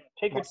eating.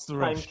 Take your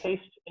time,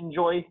 taste,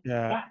 enjoy.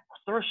 Yeah,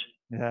 what's the rush?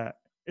 Yeah.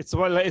 It's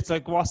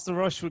like, what's the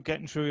rush with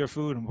getting through your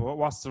food, and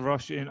what's the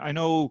rush in? I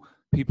know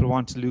people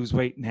want to lose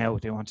weight now.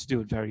 They want to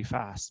do it very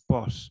fast,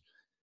 but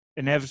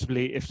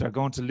inevitably, if they're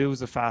going to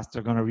lose it fast,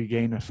 they're going to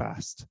regain it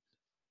fast.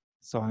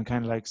 So I'm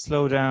kind of like,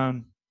 slow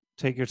down,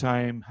 take your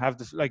time,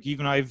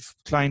 even I've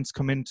clients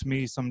come into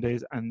me some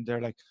days and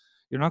they're like,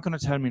 you're not going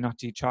to tell me not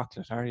to eat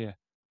chocolate, are you?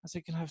 I say,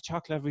 you can have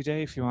chocolate every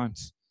day if you want,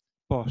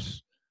 but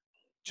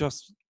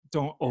just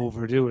don't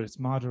overdo it. It's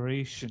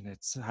moderation.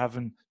 It's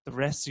having the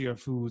rest of your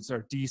foods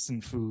are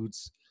decent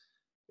foods.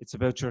 It's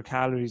about your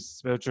calories.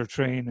 It's about your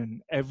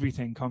training.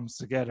 Everything comes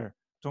together.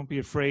 Don't be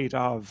afraid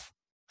of,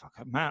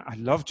 man, I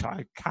love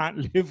chocolate. I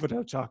can't live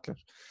without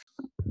chocolate.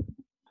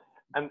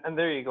 And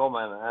there you go,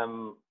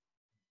 man.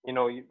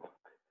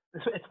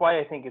 It's why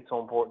I think it's so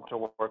important to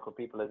work with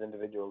people as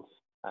individuals.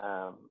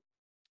 Do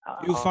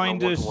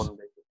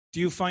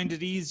you find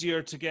it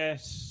easier to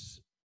get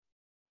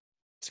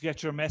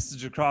your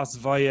message across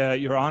via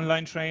your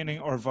online training,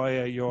 or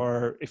via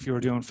if you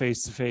were doing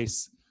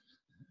face-to-face?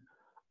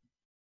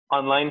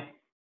 Online.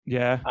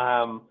 Yeah.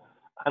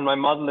 And my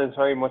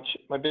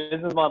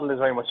business model is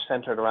very much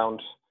centered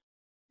around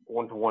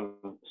one-to-one.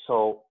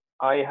 So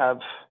I have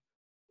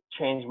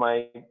changed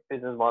my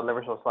business model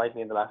ever so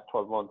slightly in the last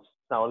 12 months.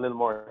 It's now a little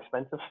more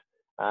expensive,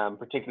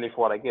 particularly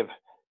for what I give.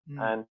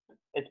 And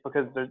it's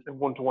because there's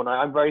one-to-one.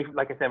 I'm very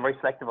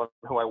selective on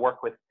who I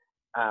work with.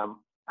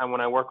 And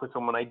when I work with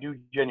someone, I do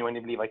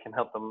genuinely believe I can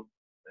help them.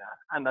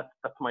 And that's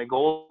my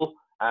goal.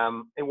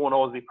 It won't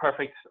always be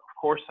perfect. Of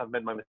course, I've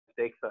made my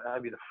mistakes.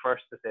 I'll be the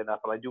first to say that,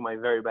 but I do my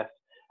very best.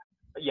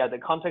 But yeah, the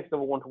context of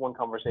a one-to-one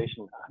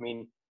conversation. I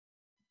mean,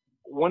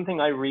 one thing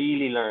I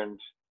really learned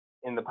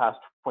in the past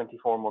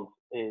 24 months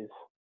is,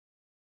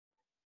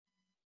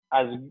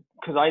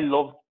 because I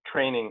love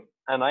training,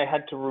 and I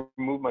had to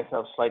remove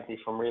myself slightly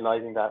from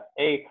realizing that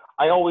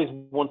I always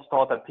once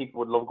thought that people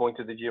would love going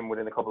to the gym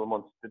within a couple of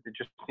months, that they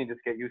just needed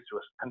to get used to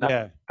it, and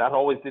that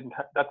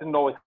didn't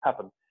always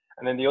happen.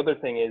 And then the other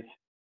thing is,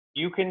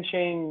 you can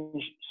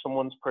change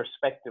someone's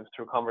perspective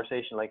through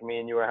conversation like me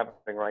and you are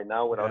having right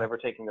now, without ever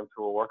taking them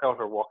through a workout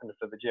or walking them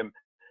to the gym.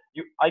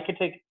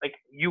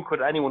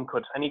 Anyone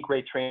could, any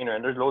great trainer,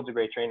 and there's loads of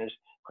great trainers,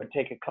 could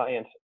take a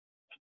client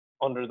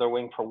under their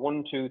wing for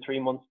 1, 2, 3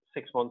 months,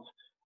 6 months,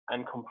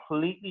 and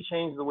completely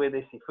change the way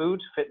they see food,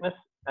 fitness,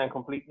 and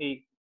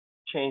completely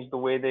change the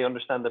way they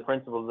understand the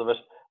principles of it,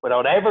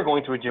 without ever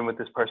going to a gym with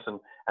this person,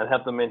 and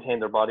help them maintain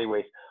their body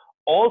weight.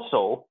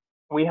 Also,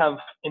 we have,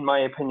 in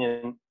my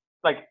opinion,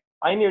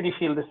 I nearly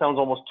feel this sounds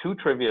almost too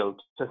trivial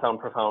to sound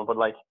profound, but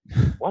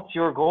what's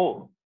your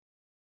goal?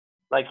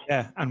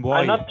 And why?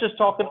 I'm not just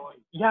talking,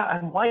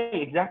 and why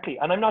exactly?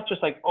 And I'm not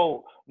just like,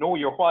 oh, know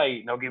your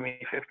why, now give me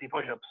 50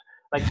 push-ups.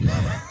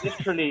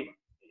 Literally,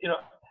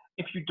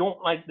 if you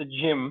don't like the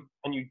gym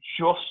and you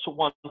just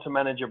want to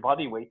manage your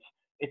body weight,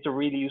 it's a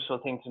really useful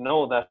thing to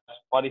know that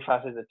body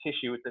fat is a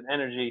tissue, it's an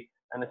energy,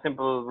 and a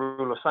simple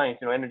rule of science,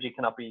 energy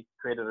cannot be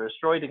created or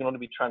destroyed. It can only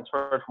be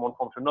transferred from one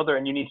form to another,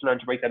 and you need to learn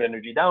to break that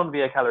energy down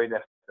via calorie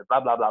deficit, blah,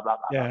 blah, blah, blah,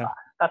 blah, blah.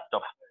 That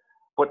stuff.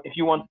 But if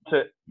you want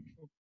to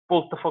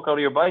bulk the fuck out of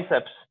your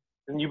biceps,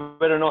 then you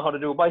better know how to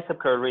do a bicep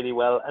curl really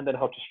well, and then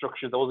how to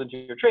structure those into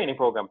your training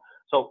program.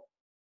 So,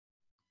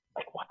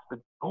 like, what's the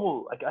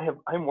goal? Like,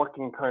 I'm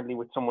working currently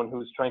with someone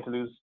who's trying to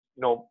lose,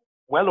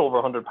 well over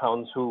 100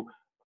 pounds, who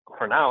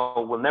for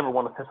now will never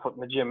want to set foot in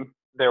the gym,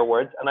 their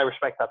words, and I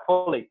respect that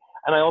fully.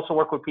 And I also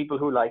work with people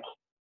who, like,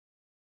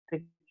 they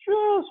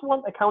just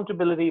want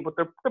accountability, but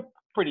they're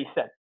pretty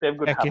set. They have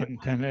good habits.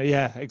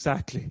 Yeah,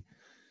 exactly.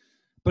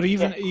 But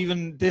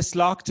even this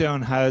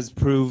lockdown has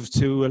proved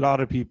to a lot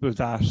of people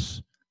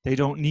that they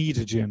don't need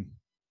a gym.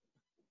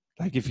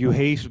 Like, if you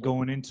hate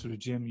going into the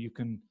gym, you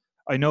can.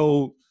 I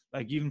know,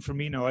 like, even for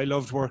me now, I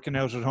loved working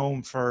out at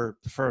home for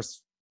the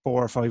first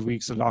 4 or 5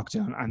 weeks of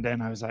lockdown, and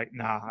then I was like,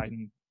 nah,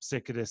 I'm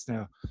sick of this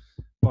now.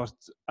 But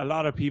a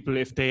lot of people,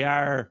 if they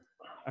are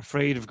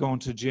afraid of going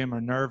to gym or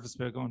nervous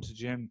about going to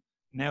gym,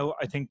 now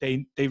I think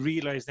they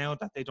realize now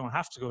that they don't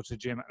have to go to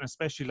gym. And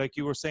especially, like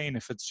you were saying,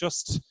 if it's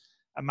just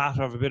a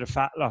matter of a bit of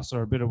fat loss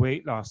or a bit of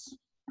weight loss,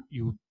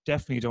 you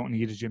definitely don't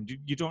need a gym.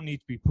 You don't need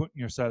to be putting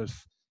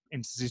yourself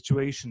into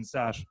situations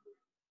that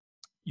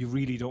you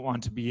really don't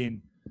want to be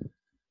in.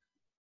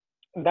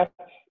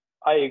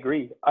 I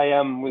agree. I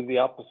am with the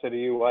opposite of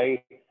you.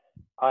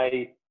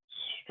 I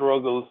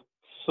struggled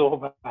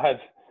so bad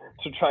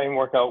to try and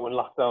work out when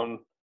lockdown.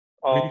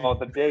 Oh,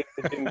 the day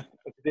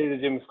the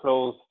gym's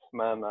closed,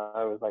 man,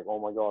 I was like, oh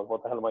my God,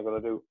 what the hell am I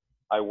going to do?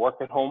 I work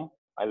at home,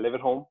 I live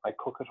at home, I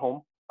cook at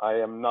home. I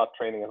am not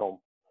training at home.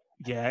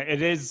 Yeah,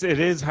 it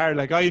is hard.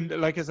 Like I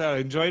said, I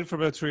enjoyed it for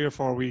about 3 or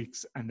 4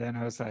 weeks, and then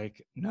I was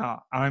like, no.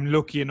 I'm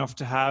lucky enough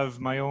to have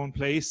my own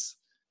place,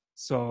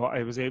 so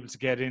I was able to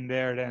get in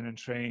there then and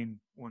train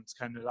once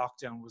kind of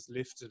lockdown was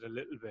lifted a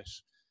little bit.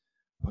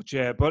 But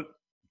yeah, but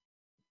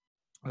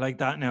like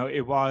that now,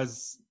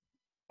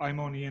 I'm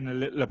only in a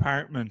little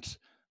apartment,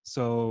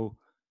 so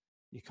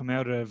you come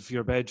out of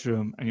your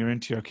bedroom and you're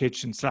into your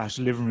kitchen /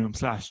 living room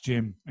 /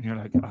 gym, and you're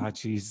like,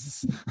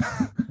 Jesus,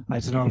 I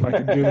don't know if I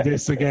can do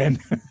this again.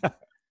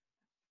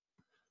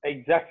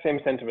 Exact same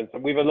sentiments.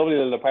 We have a lovely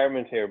little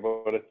apartment here,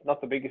 but it's not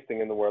the biggest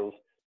thing in the world.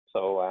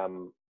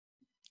 So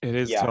it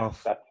is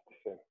tough.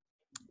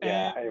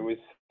 It was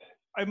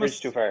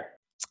bridge too far.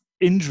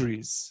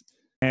 Injuries.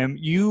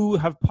 You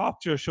have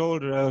popped your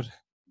shoulder out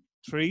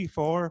 3,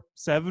 4,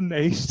 7,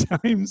 8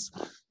 times.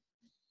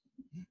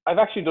 I've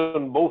actually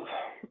done both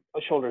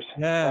shoulders.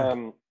 Yeah.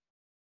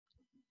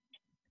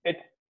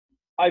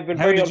 I've been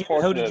very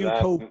unfortunate. How did you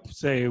cope,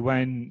 say,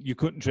 when you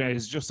couldn't train?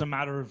 Is it just a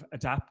matter of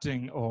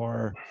adapting,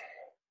 or?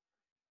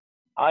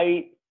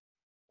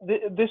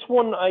 This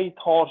one I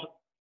thought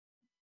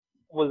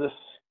was a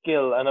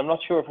skill, and I'm not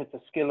sure if it's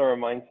a skill or a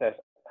mindset.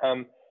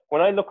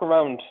 When I look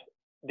around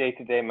day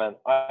to day, man,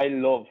 I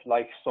love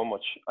life so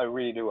much. I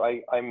really do.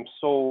 I'm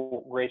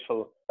so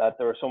grateful that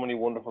there are so many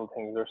wonderful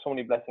things. There are so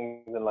many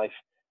blessings in life.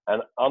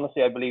 And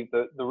honestly, I believe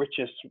the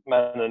richest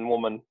man and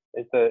woman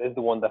is the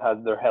one that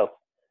has their health.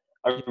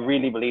 I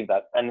really believe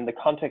that. And in the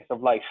context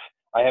of life,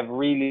 I have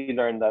really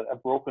learned that a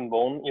broken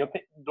bone,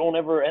 don't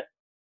ever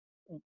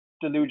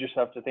delude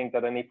yourself to think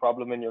that any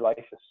problem in your life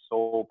is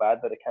so bad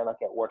that it cannot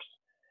get worse.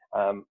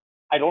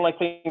 I don't like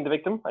playing the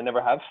victim. I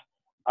never have.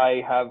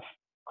 I have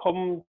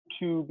come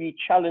to be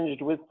challenged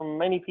from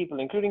many people,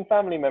 including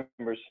family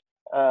members,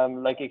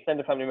 like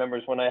extended family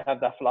members, when I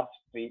have that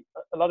philosophy.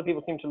 A lot of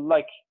people seem to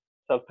like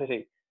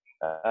self-pity.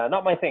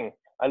 Not my thing.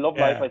 I love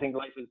life. I think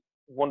life is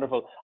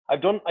wonderful.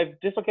 I've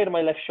dislocated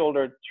my left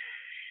shoulder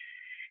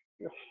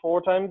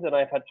 4 times, and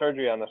I've had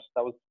surgery on it.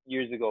 That was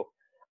years ago.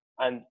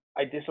 And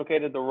I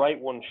dislocated the right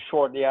one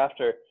shortly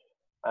after.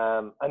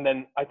 And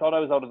then I thought I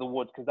was out of the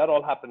woods, because that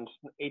all happened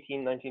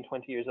 18, 19,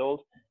 20 years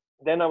old.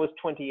 Then I was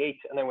 28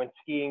 and I went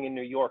skiing in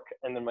New York.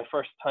 And then my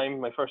first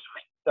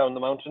week down the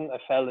mountain, I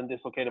fell and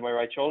dislocated my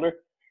right shoulder.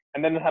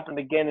 And then it happened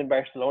again in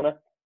Barcelona.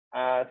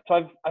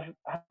 So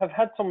I've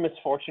had some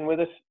misfortune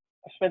with it.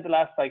 I've spent the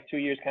last 2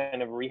 years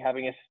kind of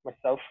rehabbing it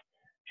myself,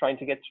 trying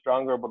to get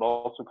stronger, but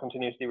also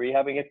continuously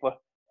rehabbing it. But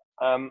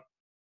I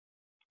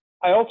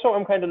also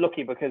am kind of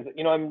lucky because,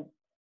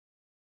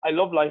 I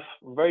love life,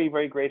 very,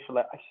 very grateful.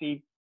 I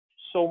see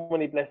so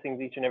many blessings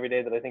each and every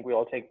day that I think we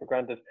all take for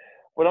granted.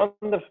 But on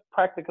the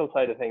practical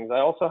side of things, I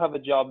also have a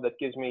job that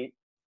gives me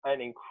an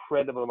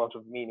incredible amount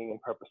of meaning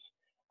and purpose.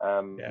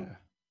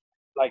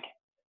 Like,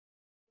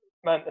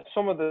 man,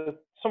 some of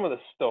the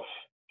stuff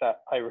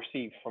that I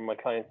receive from my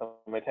clients on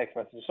my text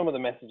messages, some of the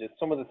messages,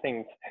 some of the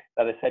things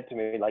that are said to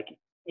me, like,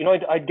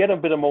 I'd get a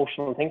bit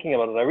emotional thinking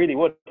about it. I really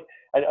would.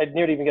 I'd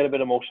nearly even get a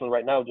bit emotional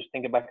right now just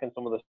thinking back on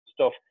some of the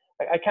stuff.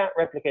 I can't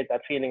replicate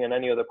that feeling in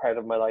any other part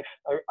of my life.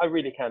 I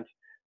really can't.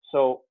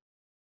 So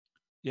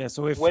yeah.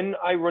 So when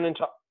I run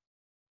into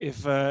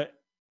if a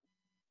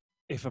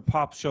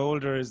pop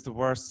shoulder is the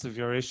worst of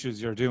your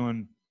issues, you're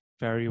doing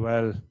very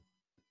well.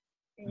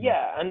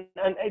 Yeah, and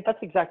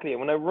that's exactly it.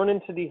 When I run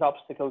into these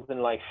obstacles in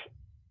life,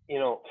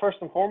 first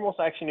and foremost,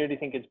 I actually nearly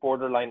think it's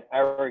borderline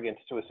arrogant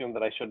to assume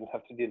that I shouldn't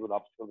have to deal with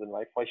obstacles in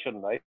life. Why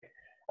shouldn't I?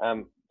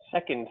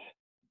 Second,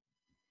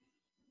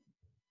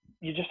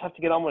 you just have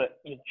to get on with it.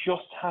 You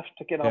just have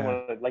to get on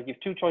with it. Like, you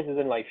have two choices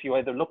in life. You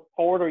either look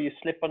forward or you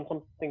slip on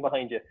something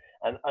behind you.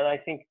 And I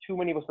think too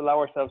many of us allow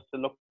ourselves to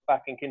look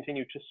back and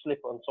continue to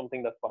slip on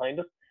something that's behind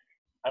us.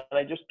 And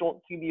I just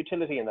don't see the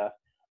utility in that.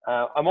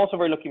 I'm also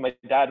very lucky. My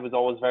dad was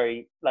always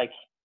very like,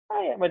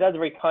 oh yeah, my dad's a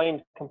very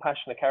kind,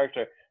 compassionate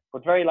character,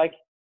 but very like,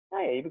 oh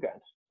yeah, you be grand.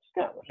 Just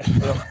get on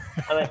with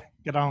it. And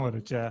get on with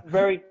it, yeah.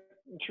 Very,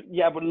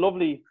 but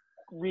lovely,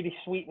 really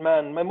sweet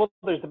man. My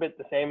mother's a bit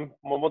the same.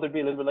 My mother'd be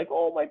a little bit like,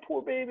 oh, my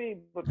poor baby.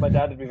 But my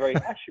dad would be very,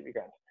 should be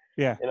grand.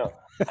 Yeah.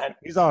 And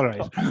he's all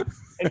right.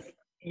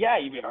 Yeah,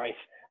 you'd be all right.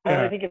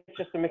 And I think it's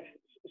just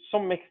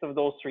some mix of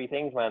those three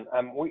things, man.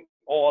 We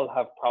all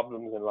have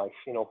problems in life.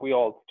 If we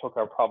all took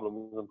our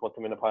problems and put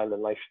them in a pile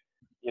in life,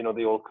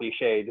 the old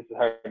cliche, this is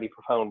hardly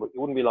profound, but you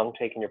wouldn't be long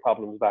taking your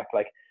problems back.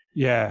 Like,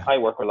 yeah, I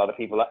work with a lot of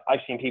people. I've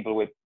seen people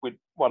with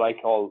what I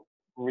call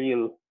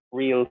real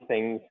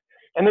things.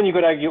 And then you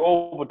could argue,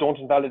 oh, but don't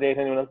invalidate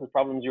anyone else's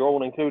problems, your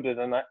own included.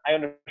 And I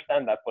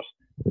understand that, but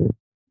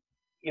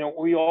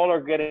we all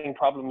are getting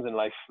problems in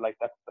life. Like,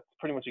 that's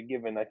pretty much a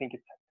given. I think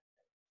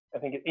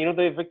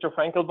the Viktor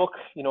Frankl book.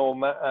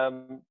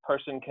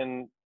 Person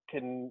can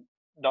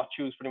not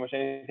choose pretty much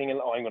anything.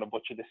 Oh, I'm going to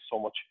butcher this so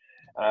much.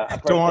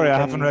 Don't worry, I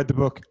haven't read the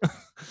book.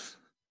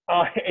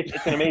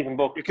 It's an amazing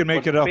book. You can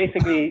make it up.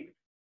 Basically,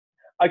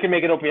 I can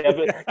make it up. Yeah,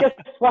 but guess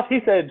what he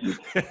said.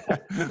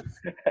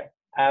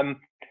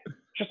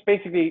 Just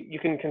basically, you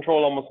can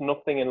control almost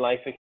nothing in life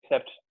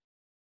except,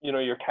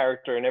 your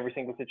character in every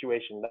single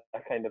situation,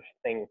 that kind of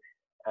thing.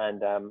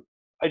 And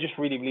I just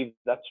really believe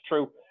that's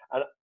true.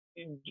 And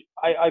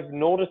I've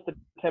noticed the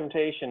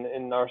temptation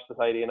in our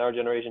society, in our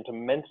generation, to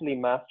mentally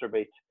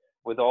masturbate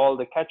with all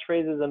the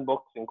catchphrases and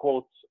books and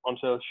quotes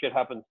until shit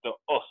happens to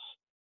us.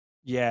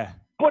 Yeah.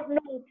 But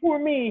no, poor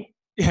me.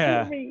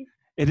 Yeah. Poor me.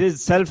 It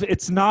is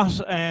it's not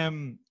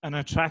an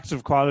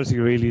attractive quality,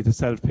 really, the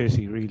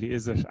self-pity, really,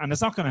 is it? And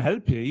it's not going to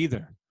help you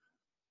either.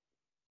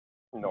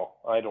 No,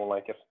 I don't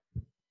like it.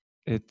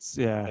 It's,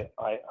 yeah.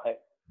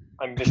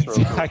 I'm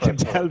visceral. I can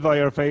tell by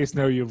your face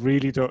now you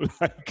really don't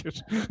like it.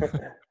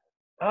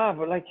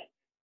 But like,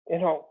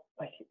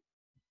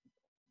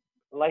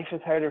 life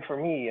is harder for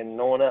me and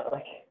no one else.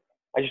 Like,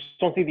 I just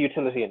don't see the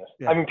utility in it.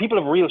 Yeah. I mean, people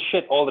have real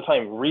shit all the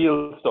time,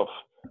 real stuff.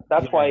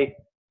 That's why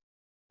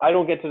I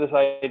don't get to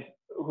decide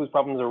whose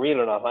problems are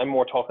real or not. I'm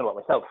more talking about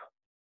myself.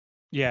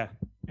 Yeah.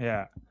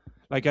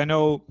 Like, I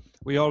know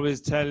we always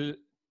tell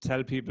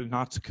people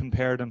not to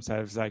compare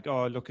themselves. Like,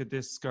 oh, look at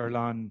this girl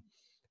on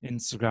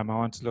Instagram, I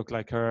want to look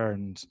like her,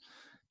 and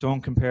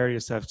don't compare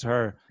yourself to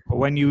her. But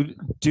when you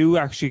do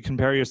actually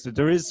compare yourself,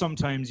 there is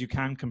sometimes you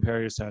can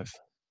compare yourself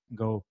and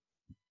go,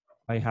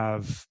 I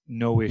have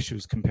no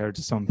issues compared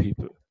to some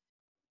people.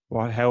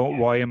 Why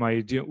am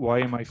I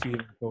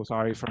feeling so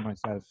sorry for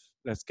myself?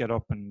 Let's get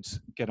up and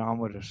get on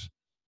with it.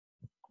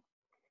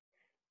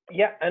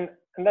 Yeah, and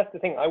that's the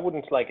thing. I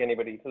wouldn't like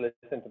anybody to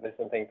listen to this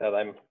and think that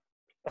I'm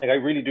like, I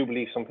really do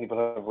believe some people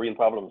have real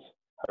problems.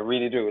 I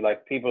really do.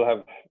 Like, people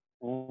have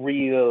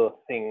real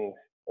things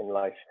in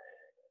life.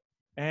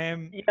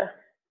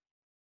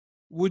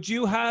 Would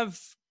you have,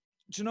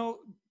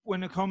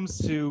 when it comes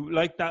to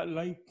like that,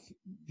 like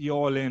the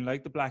all in,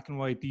 like the black and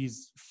white,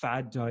 these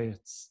fad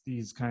diets,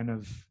 these kind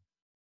of,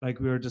 like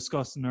we were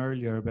discussing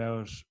earlier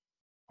about,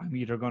 I'm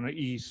either going to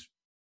eat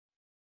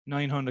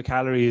 900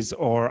 calories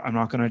or I'm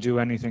not going to do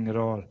anything at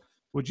all.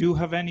 Would you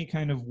have any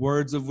kind of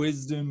words of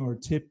wisdom or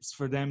tips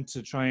for them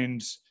to try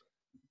and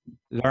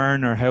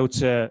learn, or how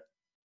to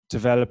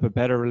develop a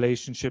better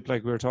relationship,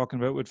 like we were talking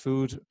about with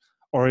food?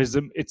 Or is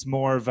it's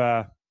more of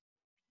a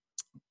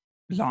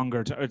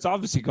longer term? It's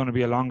obviously going to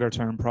be a longer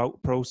term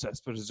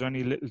process, but is there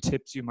any little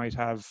tips you might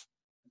have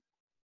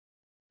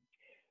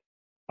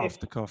off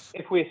the cuff?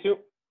 If we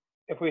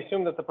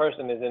assume that the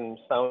person is in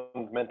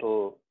sound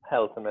mental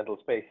health and mental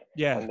space,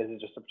 and this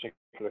is just a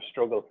particular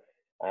struggle,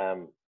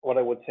 what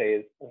I would say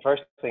is, the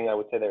first thing I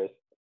would say there is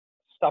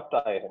stop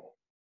dieting.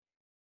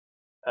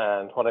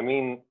 And what I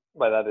mean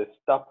by that is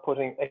stop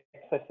putting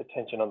excess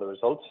attention on the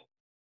results,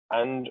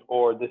 and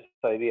or this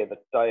idea that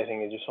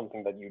dieting is just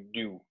something that you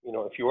do.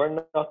 If you are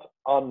not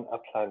on a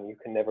plan, you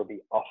can never be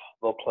off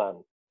the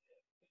plan.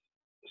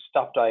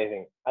 Stop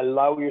dieting.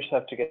 Allow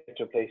yourself to get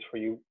to a place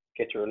where you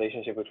get your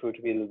relationship with food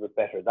to be a little bit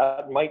better.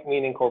 That might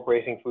mean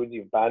incorporating foods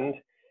you've banned.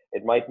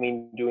 It might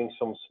mean doing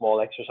some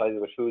small exercises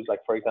with foods.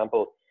 Like, for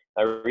example,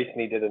 I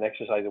recently did an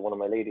exercise with one of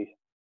my ladies.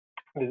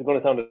 This is going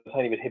to sound a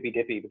tiny bit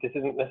hippy-dippy, but this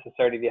isn't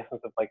necessarily the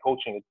essence of my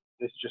coaching.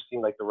 This just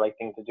seemed like the right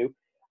thing to do.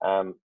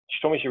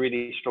 She told me she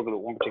really struggled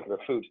with one particular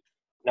food.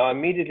 Now,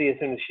 immediately as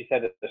soon as she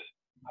said it,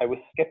 I was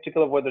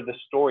skeptical of whether the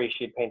story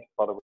she had painted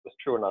about it was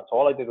true or not. So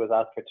all I did was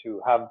ask her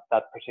to have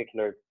that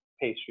particular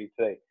pastry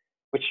today,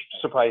 which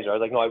surprised her. I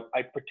was like, no,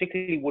 I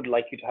particularly would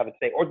like you to have it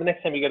today, or the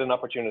next time you get an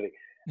opportunity.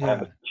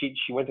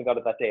 She went and got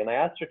it that day. And I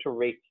asked her to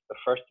rate the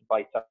first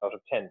bite out of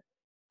 10.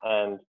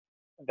 And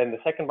then the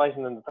second bite,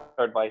 and then the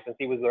third bite, and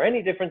see was there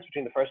any difference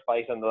between the first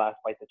bite and the last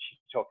bite that she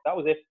took. That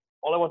was it.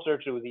 All I wanted her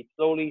to do was eat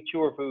slowly,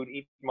 chew her food,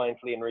 eat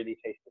mindfully, and really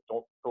taste it.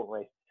 Don't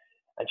race.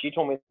 And she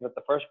told me that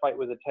the first bite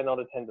was a 10 out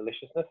of 10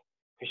 deliciousness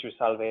because she was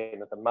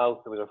salivating at the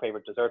mouth. It was her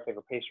favorite dessert,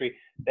 favorite pastry.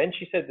 Then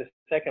she said the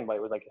second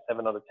bite was like a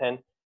 7 out of 10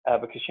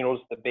 because she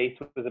noticed the base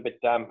was a bit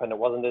damp and it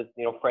wasn't as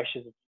fresh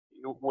as it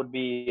would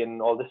be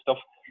and all this stuff.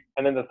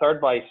 And then the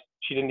third bite,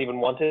 she didn't even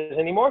want it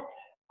anymore.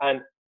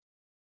 And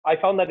I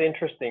found that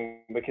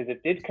interesting because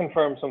it did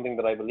confirm something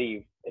that I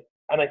believe.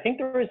 And I think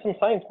there is some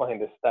science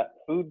behind this, that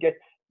food gets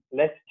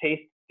less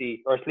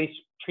tasty, or at least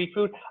treat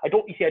food.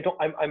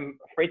 I'm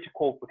afraid to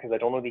quote because I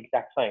don't know the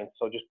exact science,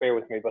 so just bear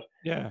with me. But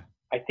yeah,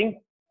 I think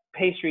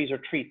pastries or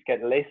treats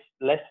get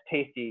less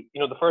tasty.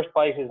 The first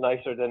bite is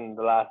nicer than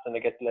the last, and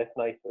it gets less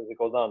nice as it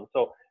goes on.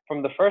 So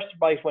from the first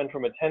bite went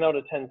from a 10 out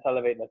of 10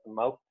 salivating at the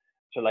mouth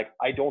to like,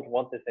 I don't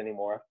want this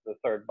anymore after the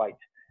third bite.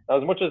 Now,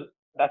 as much as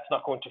that's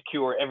not going to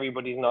cure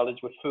everybody's knowledge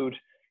with food,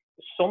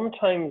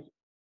 sometimes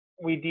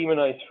we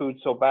demonize food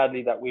so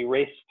badly that we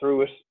race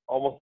through it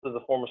almost as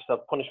a form of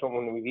self-punishment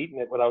when we've eaten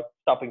it without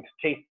stopping to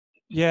taste.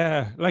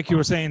 Yeah, like you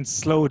were saying,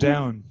 slow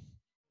down.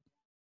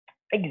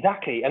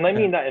 Exactly. And I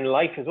mean that in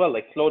life as well.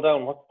 Like, slow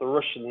down. What's the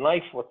rush in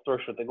life? What's the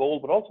rush with the goal?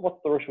 But also, what's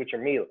the rush with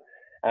your meal?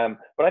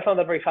 But I found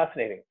that very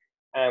fascinating.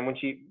 And when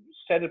she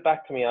said it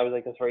back to me, I was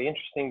like, that's very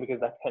interesting because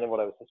that's kind of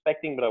what I was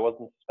suspecting, but I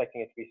wasn't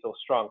suspecting it to be so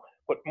strong.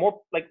 But more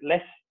like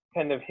less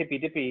kind of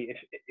hippy-dippy,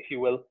 if you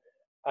will.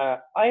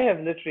 I have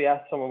literally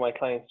asked some of my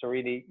clients to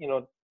really,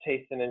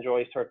 taste and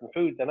enjoy certain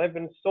foods. And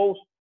I'm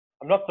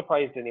not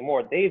surprised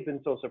anymore. They've been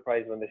so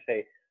surprised when they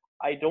say,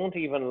 I don't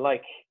even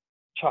like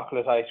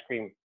chocolate ice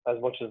cream as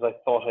much as I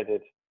thought I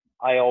did.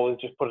 I always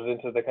just put it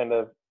into the kind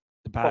of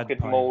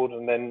bucket mode,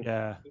 and then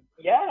yeah.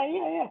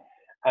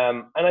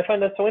 And I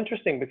find that so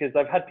interesting because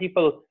I've had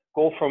people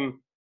go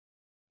from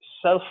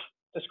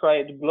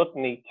self-described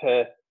gluttony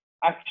to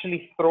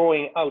actually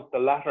throwing out the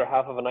latter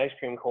half of an ice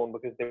cream cone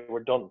because they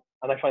were done.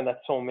 And I find that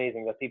so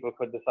amazing that people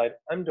could decide,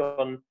 I'm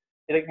done.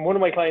 Like, one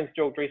of my clients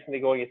joked recently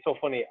going, it's so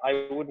funny,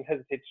 I wouldn't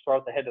hesitate to throw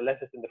out the head of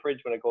lettuce in the fridge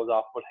when it goes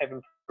off, but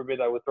heaven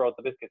forbid I would throw out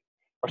the biscuits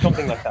or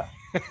something like that.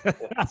 Yeah.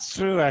 That's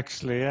true,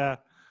 actually. Yeah,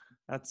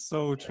 that's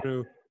so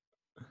true.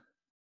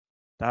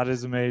 That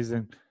is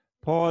amazing.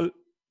 Paul,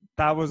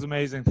 that was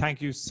amazing.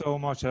 Thank you so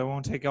much. I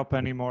won't take up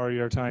any more of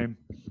your time.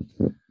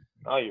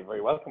 Oh, you're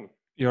very welcome.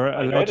 You're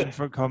a legend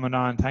for coming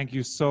on. Thank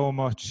you so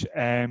much.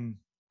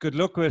 Good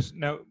luck with it.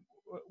 Now,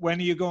 when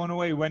are you going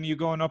away? When are you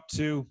going up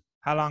to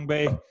Halong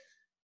Bay?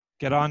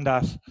 Get on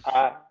that.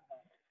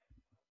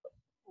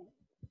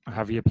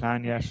 Have you a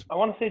plan yet? I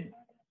want to say,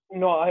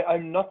 no,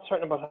 I'm not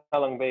certain about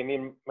Halong Bay.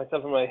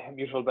 Myself and my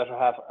beautiful better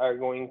half are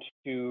going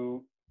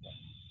to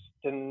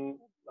Nha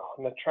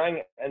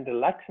Trang and the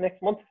Lac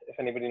next month, if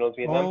anybody knows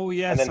Vietnam. Oh,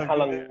 yes. And then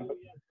Halong.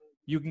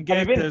 You can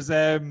get,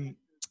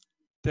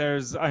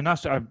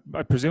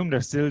 I presume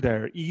they're still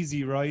there.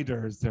 Easy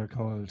Riders, they're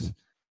called.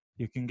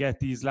 You can get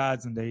these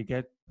lads and they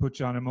put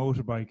you on a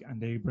motorbike and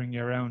they bring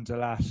you around to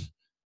Lat.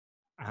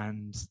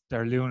 And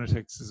they're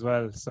lunatics as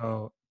well.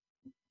 So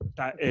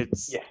that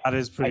is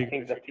pretty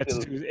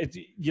good.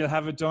 You'll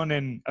have it done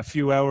in a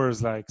few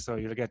hours, so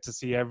you'll get to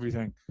see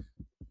everything.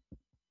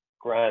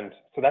 Grand.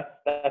 So that's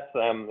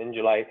in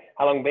July.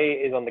 Halong Bay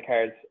is on the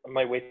cards. I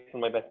might wait till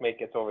my best mate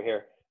gets over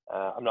here.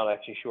 I'm not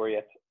actually sure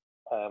yet.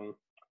 In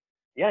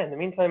the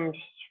meantime,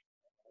 just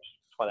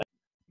whatever.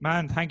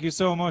 Man, thank you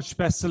so much.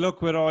 Best of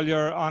luck with all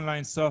your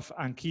online stuff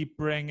and keep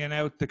bringing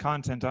out the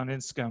content on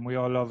Instagram. We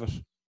all love it.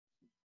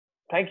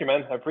 Thank you,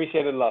 man. I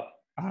appreciate it a lot.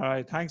 All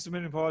right. Thanks a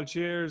million, Paul.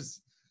 Cheers.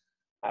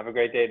 Have a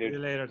great day, dude. See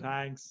you later.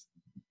 Thanks.